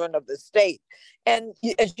children of the state. And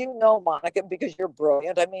as you know, Monica, because you're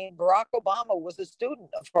brilliant, Barack Obama was a student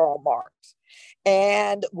of Karl Marx.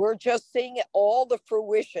 And we're just seeing all the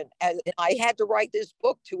fruition. And I had to write this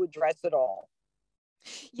book to address it all.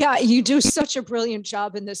 Yeah, you do such a brilliant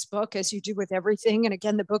job in this book, as you do with everything. And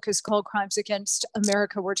again, the book is called Crimes Against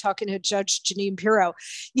America. We're talking to Judge Jeanine Pirro.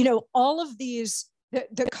 All of these,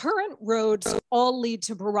 the current roads all lead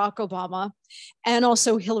to Barack Obama and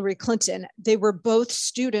also Hillary Clinton. They were both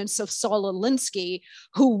students of Saul Alinsky,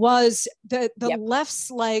 who was the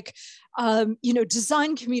left's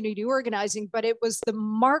design community organizing, but it was the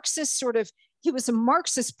Marxist he was a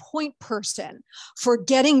Marxist point person for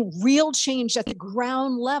getting real change at the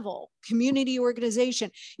ground level, community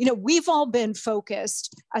organization. We've all been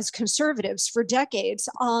focused as conservatives for decades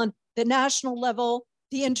on the national level,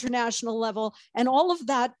 the international level, and all of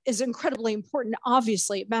that is incredibly important.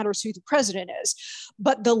 Obviously, it matters who the president is.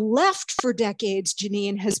 But the left for decades,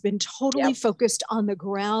 Jeanine, has been totally focused on the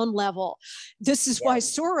ground level. This is why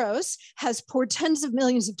Soros has poured tens of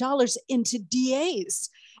millions of dollars into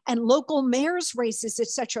DAs and local mayors races, et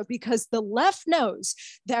cetera, because the left knows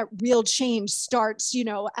that real change starts,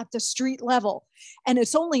 at the street level. And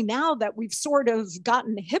it's only now that we've sort of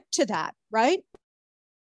gotten hip to that, right?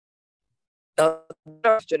 No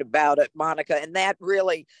question about it, Monica. And that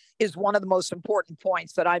really is one of the most important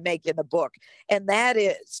points that I make in the book. And that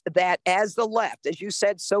is that as the left, as you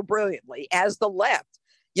said so brilliantly, as the left,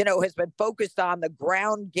 has been focused on the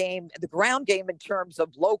ground game in terms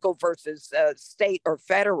of local versus state or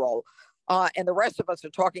federal. And the rest of us are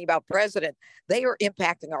talking about president. They are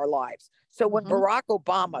impacting our lives. So when Barack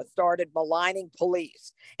Obama started maligning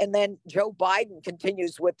police, and then Joe Biden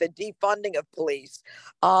continues with the defunding of police,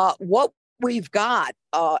 what we've got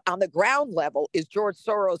on the ground level is George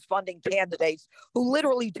Soros funding candidates who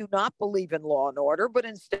literally do not believe in law and order, but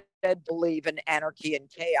instead believe in anarchy and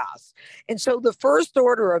chaos. And so the first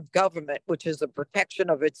order of government, which is the protection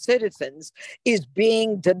of its citizens, is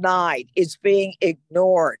being denied, is being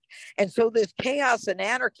ignored. And so this chaos and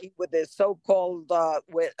anarchy with this so-called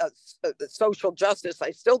social justice,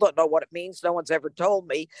 I still don't know what it means. No one's ever told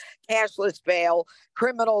me. Cashless bail,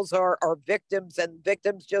 criminals are victims, and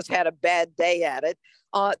victims just had a bad day at it.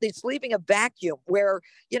 It's leaving a vacuum where,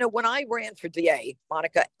 when I ran for DA,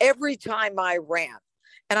 Monica, every time I ran,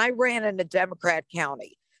 and I ran in a Democrat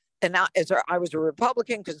county, and now I was a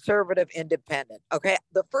Republican, conservative, independent. Okay.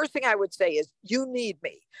 The first thing I would say is, you need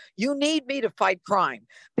me. You need me to fight crime,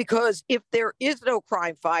 because if there is no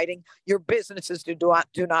crime fighting, your businesses do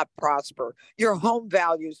not prosper. Your home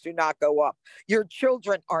values do not go up. Your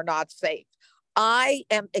children are not safe. I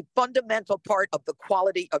am a fundamental part of the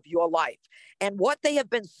quality of your life. And what they have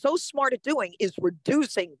been so smart at doing is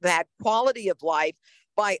reducing that quality of life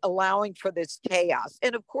by allowing for this chaos.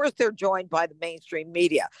 And of course, they're joined by the mainstream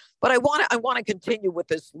media. But I want to continue with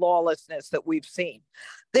this lawlessness that we've seen.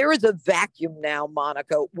 There is a vacuum now,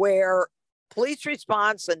 Monica, where police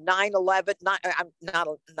response and 911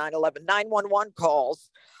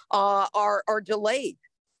 calls are delayed.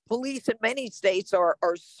 Police in many states are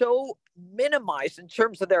so minimized in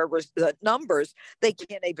terms of their numbers, they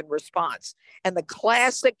can't even respond. And the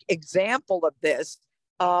classic example of this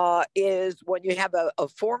is when you have a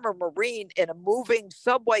former Marine in a moving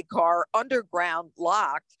subway car, underground,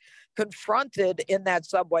 locked, confronted in that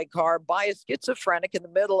subway car by a schizophrenic in the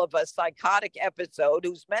middle of a psychotic episode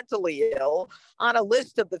who's mentally ill, on a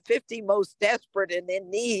list of the 50 most desperate and in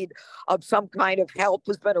need of some kind of help,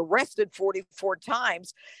 who's been arrested 44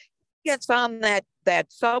 times. He gets on that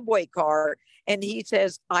subway car and he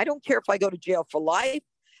says, I don't care if I go to jail for life,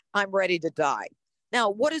 I'm ready to die. Now,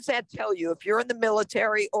 what does that tell you if you're in the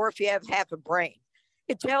military or if you have half a brain?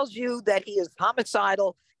 It tells you that he is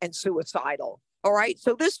homicidal and suicidal. All right.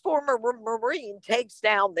 So this former Marine takes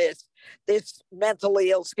down this mentally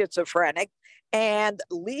ill schizophrenic and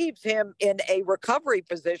leaves him in a recovery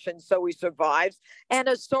position so he survives. And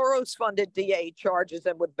a Soros-funded DA charges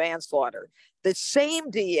him with manslaughter. The same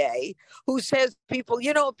DA who says people,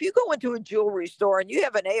 if you go into a jewelry store and you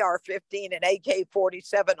have an AR-15, an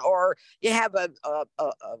AK-47, or you have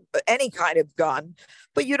any kind of gun,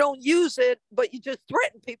 but you don't use it, but you just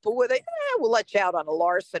threaten people with it, we'll let you out on a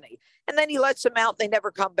larceny. And then he lets them out and they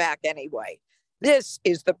never come back anyway. This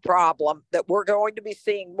is the problem that we're going to be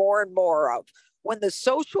seeing more and more of. When the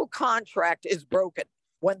social contract is broken,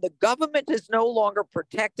 when the government is no longer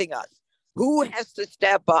protecting us, who has to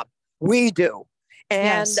step up? We do.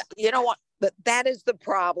 And You know what? That is the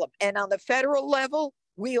problem. And on the federal level,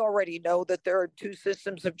 we already know that there are two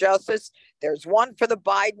systems of justice. There's one for the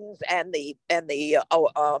Bidens and the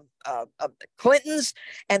Clintons,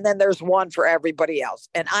 and then there's one for everybody else.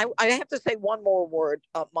 And I have to say one more word,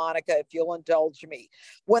 Monica, if you'll indulge me.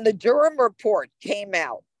 When the Durham report came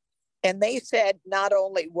out, and they said not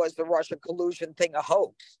only was the Russia collusion thing a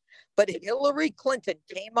hoax, but Hillary Clinton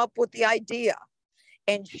came up with the idea.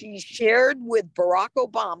 And she shared with Barack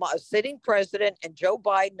Obama, a sitting president, and Joe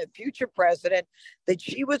Biden, a future president, that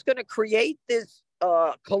she was going to create this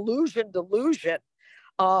collusion delusion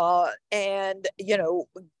and,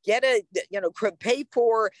 pay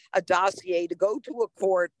for a dossier to go to a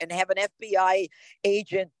court and have an FBI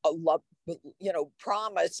agent,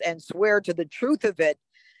 promise and swear to the truth of it.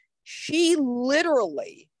 She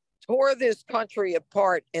literally tore this country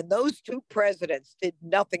apart, and those two presidents did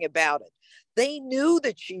nothing about it. They knew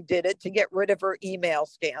that she did it to get rid of her email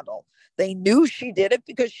scandal. They knew she did it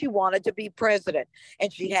because she wanted to be president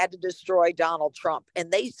and she had to destroy Donald Trump.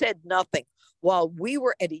 And they said nothing while we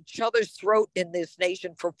were at each other's throat in this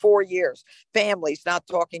nation for 4 years. Families not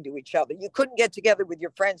talking to each other. You couldn't get together with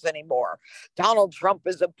your friends anymore. Donald Trump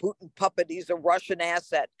is a Putin puppet. He's a Russian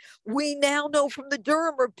asset. We now know from the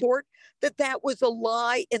Durham report that that was a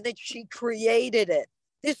lie and that she created it.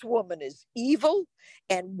 This woman is evil,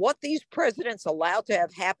 and what these presidents allowed to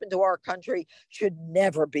have happen to our country should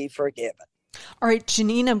never be forgiven. All right,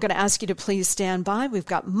 Janine, I'm going to ask you to please stand by. We've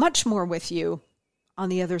got much more with you on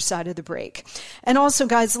the other side of the break. And also,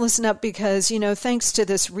 guys, listen up because, thanks to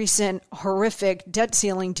this recent horrific debt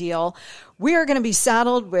ceiling deal, we are going to be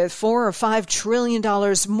saddled with $4 or $5 trillion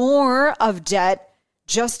more of debt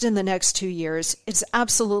just in the next 2 years. It's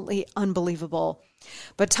absolutely unbelievable.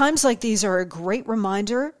 But times like these are a great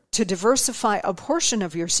reminder to diversify a portion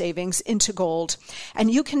of your savings into gold.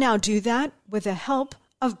 And you can now do that with the help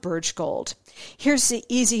of Birch Gold. Here's the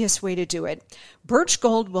easiest way to do it. Birch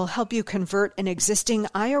Gold will help you convert an existing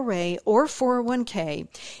IRA or 401k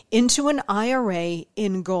into an IRA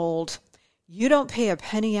in gold. You don't pay a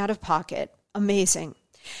penny out of pocket. Amazing.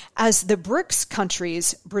 As the BRICS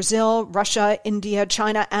countries, Brazil, Russia, India,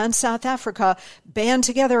 China, and South Africa, band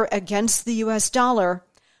together against the US dollar,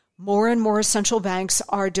 more and more central banks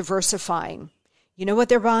are diversifying. You know what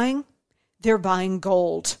they're buying? They're buying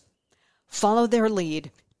gold. Follow their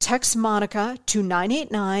lead. Text Monica to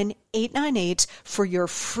 989-898 for your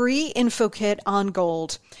free info kit on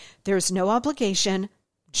gold. There's no obligation,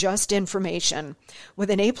 just information. With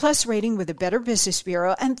an A+ rating with the Better Business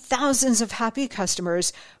Bureau and thousands of happy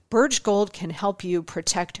customers, Birch Gold can help you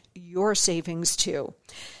protect your savings too.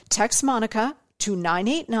 Text Monica to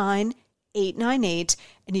 989-898,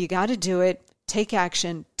 and you got to do it. Take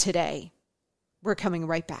action today. We're coming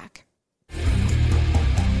right back.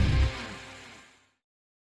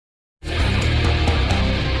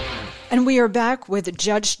 And we are back with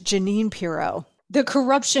Judge Jeanine Pirro. The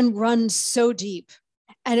corruption runs so deep,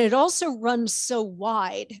 and it also runs so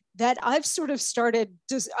wide that I've sort of started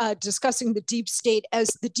discussing the deep state as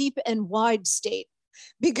the deep and wide state,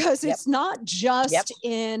 because it's not just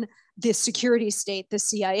in the security state, the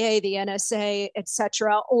CIA, the NSA, et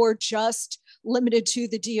cetera, or just limited to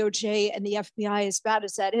the DOJ and the FBI, as bad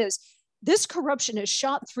as that is. This corruption is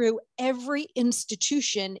shot through every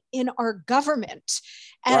institution in our government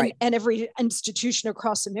and every institution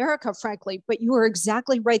across America, frankly. But you are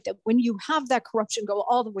exactly right that when you have that corruption go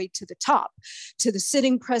all the way to the top, to the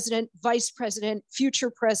sitting president, vice president,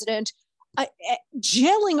 future president,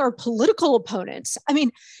 jailing our political opponents. I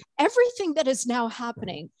mean, everything that is now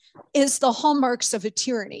happening is the hallmarks of a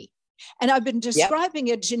tyranny. And I've been describing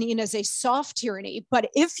it, Jeanine, as a soft tyranny.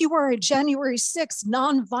 But if you are a January 6th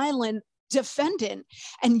nonviolent defendant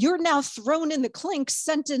and you're now thrown in the clink,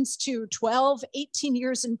 sentenced to 12, 18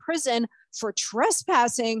 years in prison for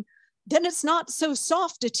trespassing, then it's not so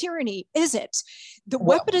soft a tyranny, is it? The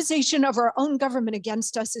weaponization of our own government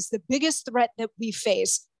against us is the biggest threat that we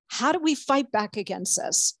face. How do we fight back against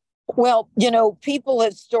this? Well, you know, people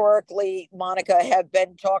historically, Monica, have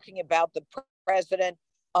been talking about the president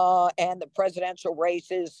and the presidential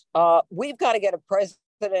races. We've got to get a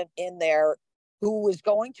president in there who is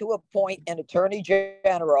going to appoint an attorney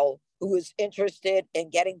general who is interested in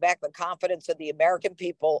getting back the confidence of the American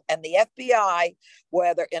people, and the FBI,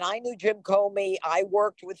 and I knew Jim Comey, I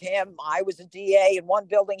worked with him. I was a DA in one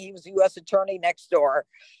building. He was the U.S. attorney next door.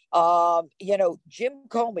 Jim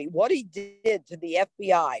Comey, what he did to the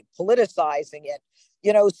FBI, politicizing it,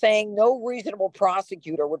 saying no reasonable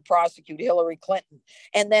prosecutor would prosecute Hillary Clinton,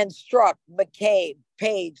 and then Strzok, McCabe,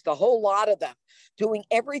 Page, the whole lot of them, doing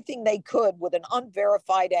everything they could with an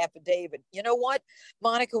unverified affidavit. You know what,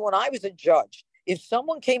 Monica, when I was a judge, if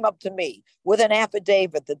someone came up to me with an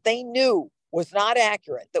affidavit that they knew was not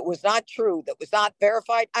accurate, that was not true, that was not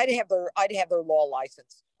verified, I'd have their law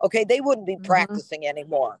license. Okay, they wouldn't be practicing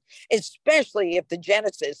anymore, especially if the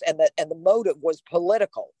genesis and the motive was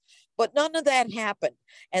political. But none of that happened.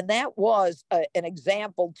 And that was an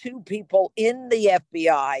example to people in the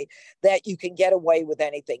FBI that you can get away with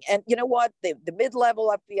anything. And you know what? The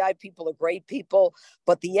mid-level FBI people are great people,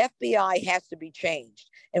 but the FBI has to be changed.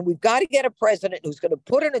 And we've got to get a president who's going to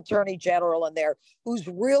put an attorney general in there who's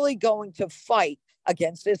really going to fight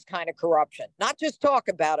against this kind of corruption. Not just talk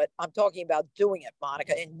about it. I'm talking about doing it,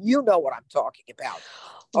 Monica. And you know what I'm talking about.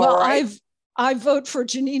 Well, I vote for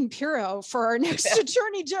Jeanine Pirro for our next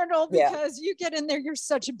attorney general, because you get in there, you're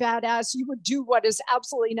such a badass. You would do what is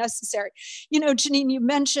absolutely necessary. Jeanine, you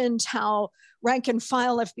mentioned how rank and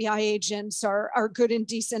file FBI agents are good and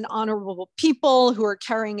decent, honorable people who are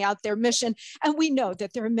carrying out their mission. And we know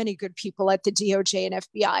that there are many good people at the DOJ and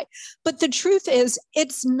FBI. But the truth is,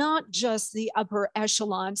 it's not just the upper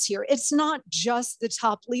echelons here. It's not just the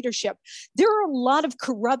top leadership. There are a lot of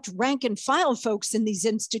corrupt rank and file folks in these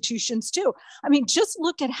institutions too. I mean, just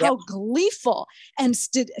look at how gleeful and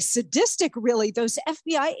sadistic really those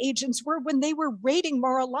FBI agents were when they were raiding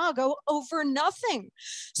Mar-a-Lago over nothing.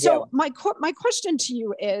 So my question to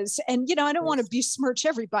you is, and I don't want to besmirch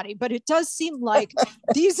everybody, but it does seem like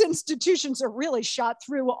these institutions are really shot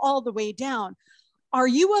through all the way down. Are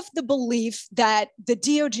you of the belief that the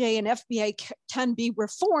DOJ and FBI can be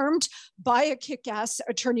reformed by a kick-ass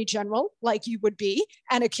attorney general like you would be,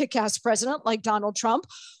 and a kick-ass president like Donald Trump?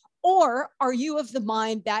 Or are you of the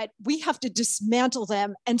mind that we have to dismantle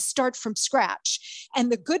them and start from scratch?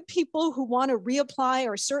 And the good people who want to reapply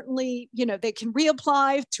are certainly, they can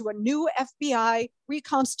reapply to a new FBI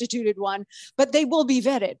reconstituted one, but they will be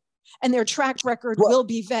vetted. and their track record will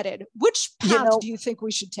be vetted. Which path do you think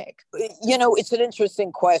we should take? It's an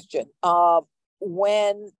interesting question.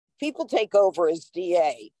 When people take over as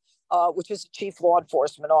DA, which is chief law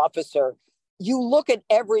enforcement officer, you look at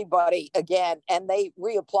everybody again and they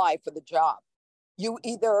reapply for the job. You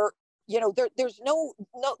either,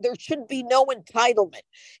 there should be no entitlement.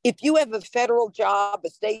 If you have a federal job, a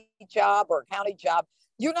state job, or a county job,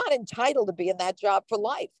 you're not entitled to be in that job for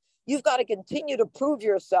life. You've got to continue to prove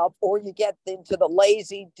yourself, or you get into the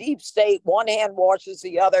lazy deep state. One hand washes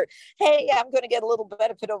the other. Hey, I'm going to get a little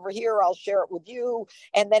benefit over here. I'll share it with you.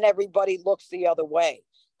 And then everybody looks the other way.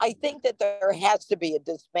 I think that there has to be a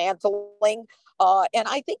dismantling. And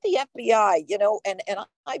I think the FBI, and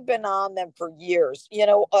I've been on them for years,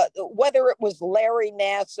 whether it was Larry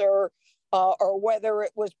Nassar, or whether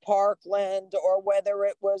it was Parkland, or whether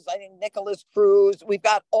it was, I think, Nicholas Cruz,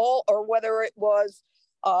 or whether it was,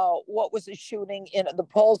 what was the shooting in the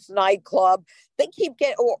Pulse nightclub? They keep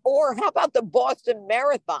getting, or how about the Boston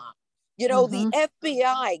Marathon? The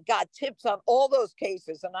FBI got tips on all those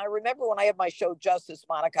cases. And I remember when I had my show Justice,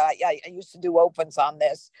 Monica, I used to do opens on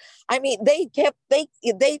this. I mean, they kept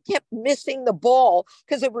missing the ball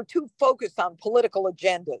because they were too focused on political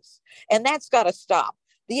agendas. And that's got to stop.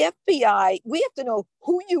 The FBI, we have to know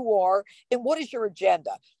who you are and what is your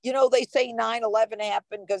agenda. They say 9/11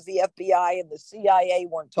 happened because the FBI and the CIA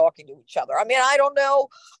weren't talking to each other. I mean, I don't know.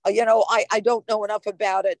 I don't know enough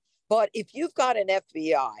about it. But if you've got an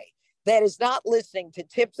FBI that is not listening to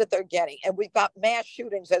tips that they're getting, and we've got mass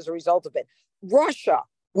shootings as a result of it. Russia,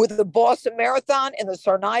 with the Boston Marathon and the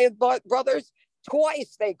Tsarnaev brothers,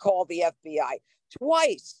 twice they called the FBI,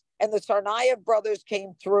 twice. And the Tsarnaev brothers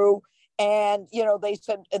came through. And, they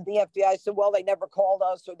said, and the FBI said, well, they never called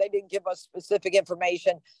us, or they didn't give us specific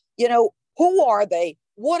information. Who are they?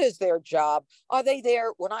 What is their job? Are they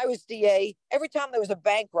there? When I was DA, every time there was a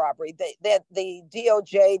bank robbery, the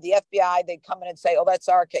DOJ, the FBI, they'd come in and say, oh, that's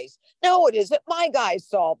our case. No, it isn't. My guys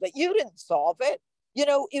solved it. You didn't solve it.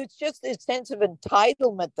 It's just this sense of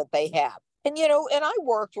entitlement that they have. And, and I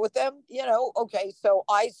worked with them, okay, so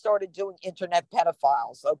I started doing internet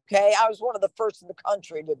pedophiles, okay? I was one of the first in the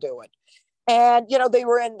country to do it. And, they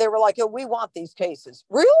were like, oh, we want these cases.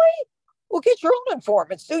 Really? Well, get your own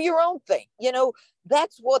informants, do your own thing.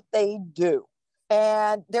 That's what they do.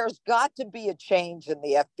 And there's got to be a change in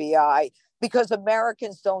the FBI because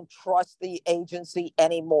Americans don't trust the agency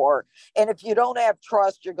anymore. And if you don't have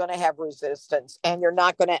trust, you're going to have resistance, and you're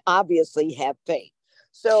not going to obviously have faith.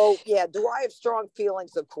 So, yeah, do I have strong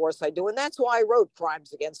feelings? Of course I do. And that's why I wrote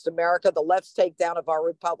Crimes Against America, the left's takedown of our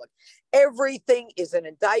republic. Everything is an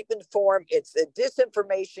indictment form. It's a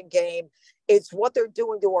disinformation game. It's what they're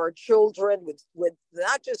doing to our children with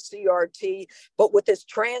not just CRT, but with this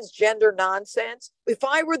transgender nonsense. If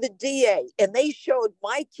I were the DA and they showed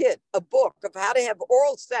my kid a book of how to have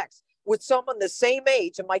oral sex with someone the same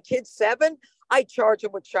age, and my kid's 7, I'd charge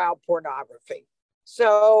him with child pornography.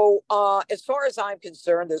 So as far as I'm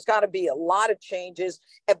concerned, there's got to be a lot of changes.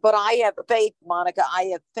 But I have faith, Monica. I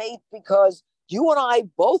have faith because you and I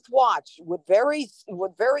both watched with very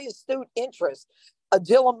astute interest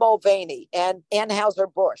Dylan Mulvaney and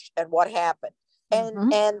Anheuser-Busch and what happened.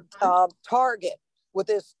 And Target with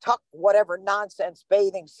this tuck whatever nonsense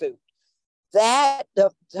bathing suit. That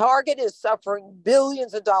the Target is suffering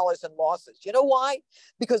billions of dollars in losses. You know why?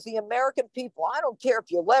 Because the American people, I don't care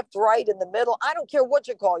if you're left, right, in the middle, I don't care what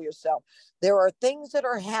you call yourself. There are things that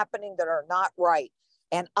are happening that are not right.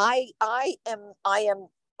 And I am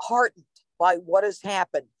heartened by what has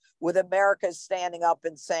happened with America standing up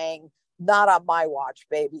and saying, not on my watch,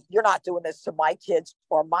 baby. You're not doing this to my kids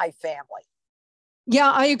or my family.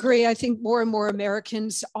 Yeah, I agree. I think more and more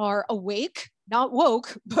Americans are awake, not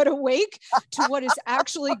woke, but awake to what is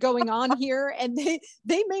actually going on here. And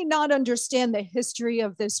they may not understand the history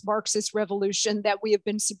of this Marxist revolution that we have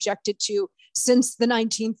been subjected to since the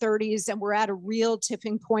 1930s, and we're at a real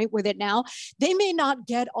tipping point with it now. They may not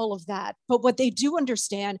get all of that, but what they do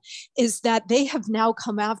understand is that they have now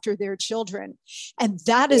come after their children. And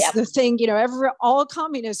that is the thing, all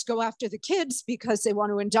communists go after the kids because they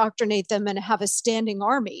want to indoctrinate them and have a standing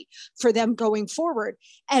army for them going forward.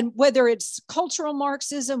 And whether it's cultural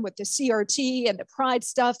Marxism with the CRT and the pride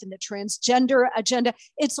stuff and the transgender agenda,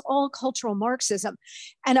 it's all cultural Marxism.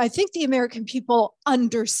 And I think the American people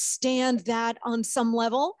understand that on some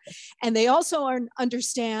level. And they also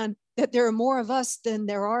understand that there are more of us than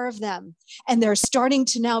there are of them. And they're starting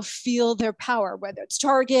to now feel their power, whether it's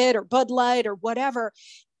Target or Bud Light or whatever.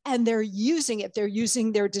 and they're using it. They're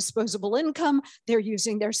using their disposable income. They're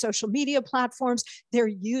using their social media platforms. They're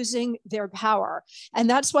using their power. And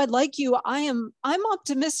that's why, like you, I'm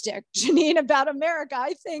optimistic, Janine, about America.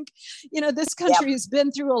 I think, this country has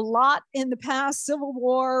been through a lot in the past: Civil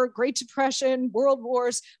War, Great Depression, World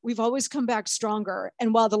Wars. We've always come back stronger.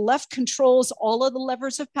 And while the left controls all of the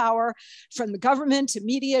levers of power, from the government to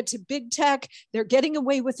media to big tech, they're getting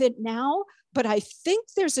away with it now. But I think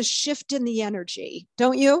there's a shift in the energy,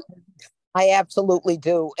 don't you? I absolutely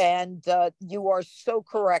do. And you are so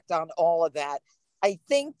correct on all of that. I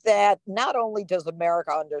think that not only does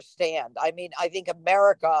America understand, I mean, I think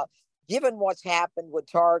America, given what's happened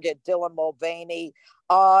with Target, Dylan Mulvaney,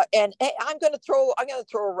 and hey, I'm going to throw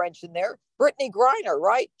a wrench in there. Brittany Griner,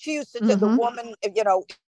 right? She used to, the woman,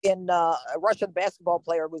 in Russia, the basketball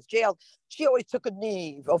player was jailed. She always took a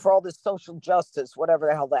knee for all this social justice, whatever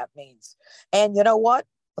the hell that means. And you know what?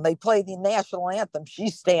 When they play the national anthem, she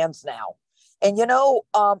stands now. And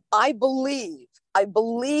I believe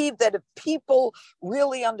that if people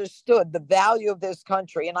really understood the value of this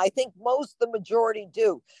country, and I think the majority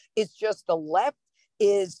do, it's just the left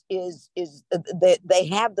is they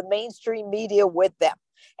have the mainstream media with them,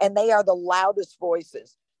 and they are the loudest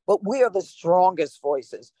voices. But we are the strongest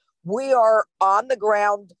voices. We are on the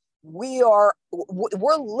ground. We're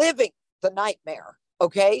living the nightmare.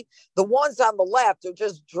 Okay. The ones on the left are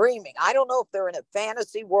just dreaming. I don't know if they're in a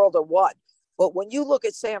fantasy world or what, but when you look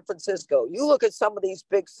at San Francisco, you look at some of these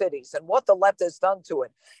big cities and what the left has done to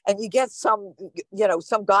it, and you get some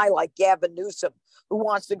guy like Gavin Newsom who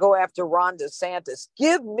wants to go after Ron DeSantis.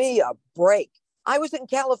 Give me a break. I was in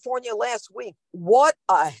California last week. What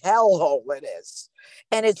a hellhole it is.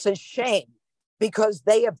 And it's a shame because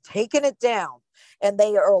they have taken it down, and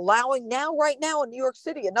they are allowing right now in New York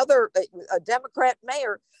City, a Democrat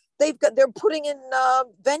mayor, they're putting in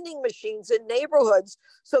vending machines in neighborhoods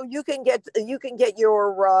so you can get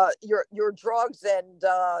your drugs and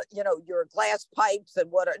your glass pipes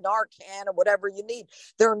and Narcan and whatever you need.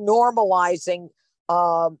 They're normalizing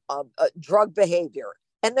drug behavior.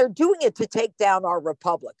 And they're doing it to take down our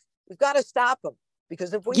republic. We've got to stop them,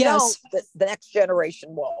 because if we don't, the next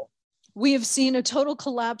generation will. We have seen a total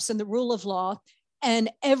collapse in the rule of law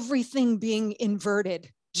and everything being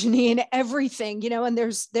inverted, Janine, everything, and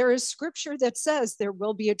there is scripture that says there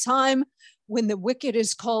will be a time when the wicked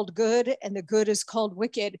is called good and the good is called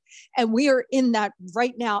wicked. And we are in that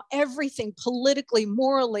right now. Everything politically,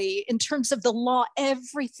 morally, in terms of the law,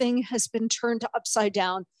 everything has been turned upside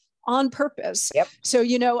down on purpose. Yep. So,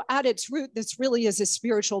 at its root, this really is a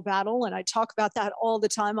spiritual battle. And I talk about that all the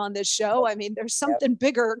time on this show. I mean, there's something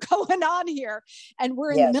bigger going on here, and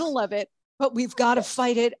we're in the middle of it, but we've got to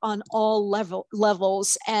fight it on all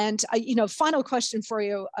levels. And, final question for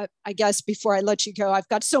you, I guess, before I let you go. I've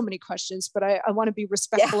got so many questions, but I want to be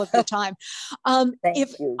respectful of your time. Thank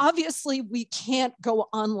you. Obviously we can't go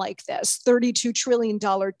on like this, $32 trillion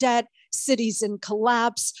debt, cities in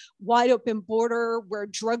collapse, wide open border where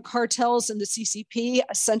drug cartels and the CCP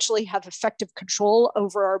essentially have effective control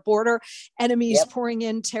over our border, enemies pouring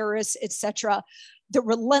in, terrorists, etc. The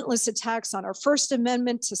relentless attacks on our First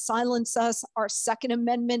Amendment to silence us, our Second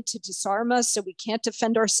Amendment to disarm us so we can't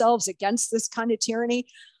defend ourselves against this kind of tyranny.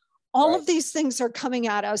 All of these things are coming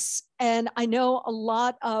at us. And I know a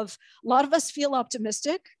lot of us feel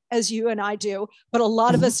optimistic, as you and I do, but a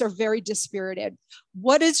lot of us are very dispirited.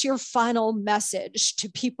 What is your final message to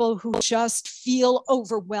people who just feel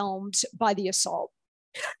overwhelmed by the assault?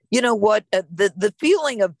 You know what? The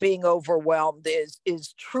feeling of being overwhelmed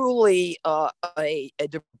is truly a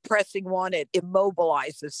depressing one. It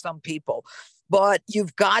immobilizes some people, but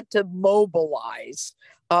you've got to mobilize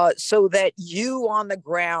so that you on the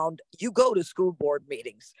ground, you go to school board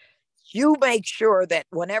meetings. You make sure that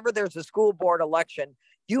whenever there's a school board election,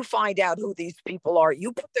 you find out who these people are.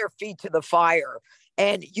 You put their feet to the fire,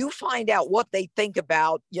 and you find out what they think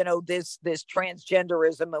about, this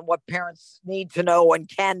transgenderism and what parents need to know and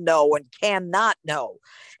cannot know.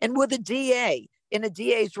 And with a DA, in a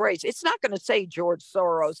DA's race, it's not going to say George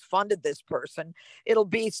Soros funded this person. It'll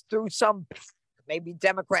be through some maybe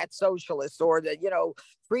Democrat socialists or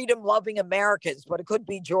freedom-loving Americans, but it could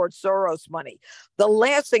be George Soros money. The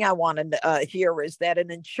last thing I want to hear is that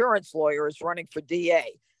an insurance lawyer is running for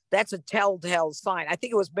DA. That's a telltale sign. I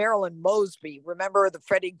think it was Marilyn Mosby. Remember the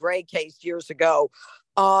Freddie Gray case years ago,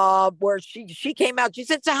 where she came out. She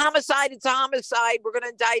said, it's a homicide. It's a homicide. We're going to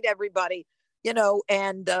indict everybody,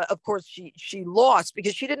 and of course she lost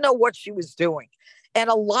because she didn't know what she was doing. And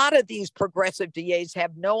a lot of these progressive DAs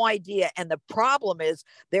have no idea. And the problem is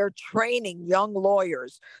they're training young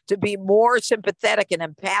lawyers to be more sympathetic and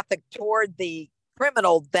empathic toward the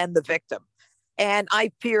criminal than the victim. And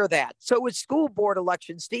I fear that. So with school board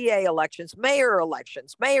elections, DA elections, mayor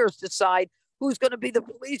elections, mayors decide who's going to be the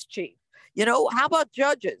police chief. How about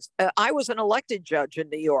judges? I was an elected judge in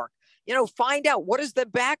New York. Find out what is the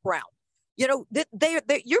background.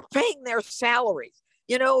 You're paying their salaries.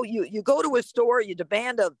 You go to a store, you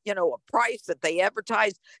demand a price that they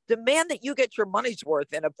advertise, demand that you get your money's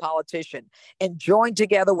worth in a politician and join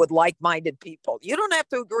together with like-minded people. You don't have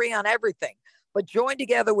to agree on everything, but join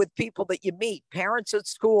together with people that you meet, parents at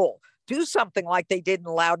school. Do something like they did in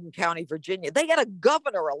Loudoun County, Virginia. They got a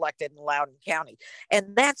governor elected in Loudoun County.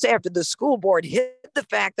 And that's after the school board hid the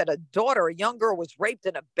fact that a young girl was raped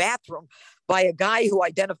in a bathroom by a guy who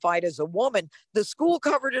identified as a woman. The school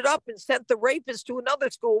covered it up and sent the rapist to another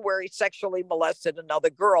school where he sexually molested another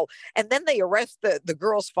girl. And then they arrest the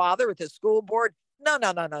girl's father at the school board. No.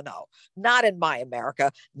 Not in my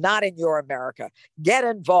America. Not in your America. Get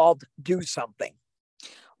involved. Do something.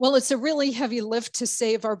 Well, it's a really heavy lift to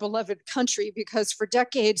save our beloved country because for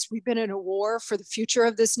decades we've been in a war for the future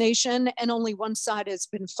of this nation and only one side has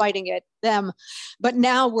been fighting it, them. But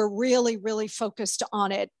now we're really, really focused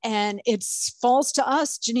on it. And it falls to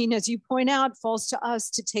us, Janine, as you point out, falls to us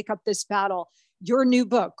to take up this battle. Your new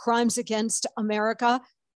book, Crimes Against America,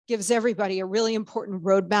 gives everybody a really important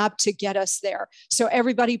roadmap to get us there. So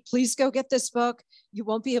everybody, please go get this book. You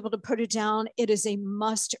won't be able to put it down. It is a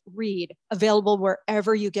must read, available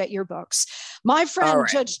wherever you get your books. My friend,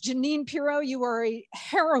 Judge Janine Pirro, you are a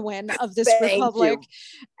heroine of this republic.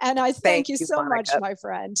 And I thank you so much, my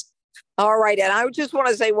friend. All right. And I just want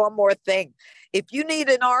to say one more thing. If you need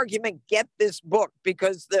an argument, get this book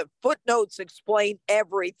because the footnotes explain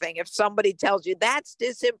everything. If somebody tells you that's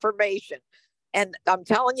disinformation, and I'm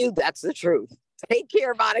telling you, that's the truth. Take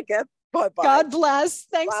care, Monica. Bye-bye. God bless.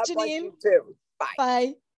 Thanks, God Janine. bless you too. Bye.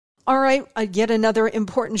 Bye. All right. Yet another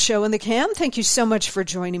important show in the can. Thank you so much for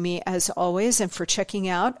joining me as always and for checking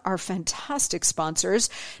out our fantastic sponsors.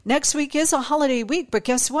 Next week is a holiday week, but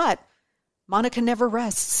guess what? Monica never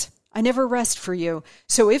rests. I never rest for you.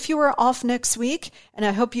 So if you are off next week, and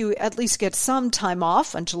I hope you at least get some time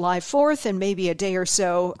off on July 4th and maybe a day or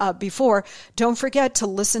so before, don't forget to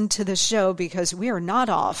listen to the show because we are not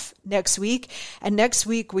off next week. And next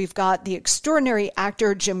week, we've got the extraordinary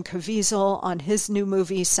actor Jim Caviezel on his new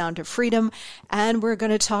movie, Sound of Freedom. And we're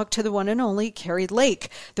going to talk to the one and only Carrie Lake.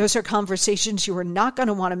 Those are conversations you are not going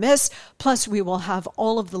to want to miss. Plus, we will have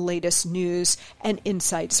all of the latest news and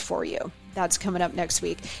insights for you. That's coming up next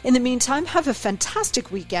week. In the meantime, have a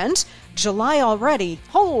fantastic weekend. July already.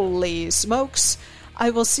 Holy smokes.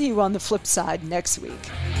 I will see you on the flip side next week.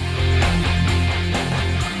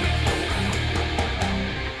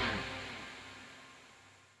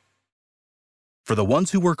 For the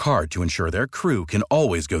ones who work hard to ensure their crew can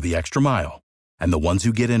always go the extra mile, and the ones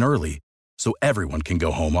who get in early so everyone can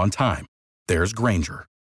go home on time, there's Grainger,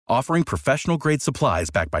 offering professional-grade supplies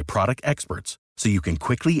backed by product experts, so you can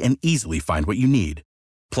quickly and easily find what you need.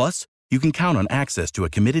 Plus, you can count on access to a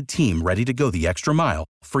committed team ready to go the extra mile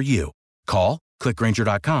for you. Call, click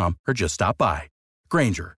Grainger.com, or just stop by.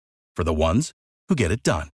 Grainger, for the ones who get it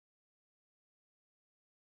done.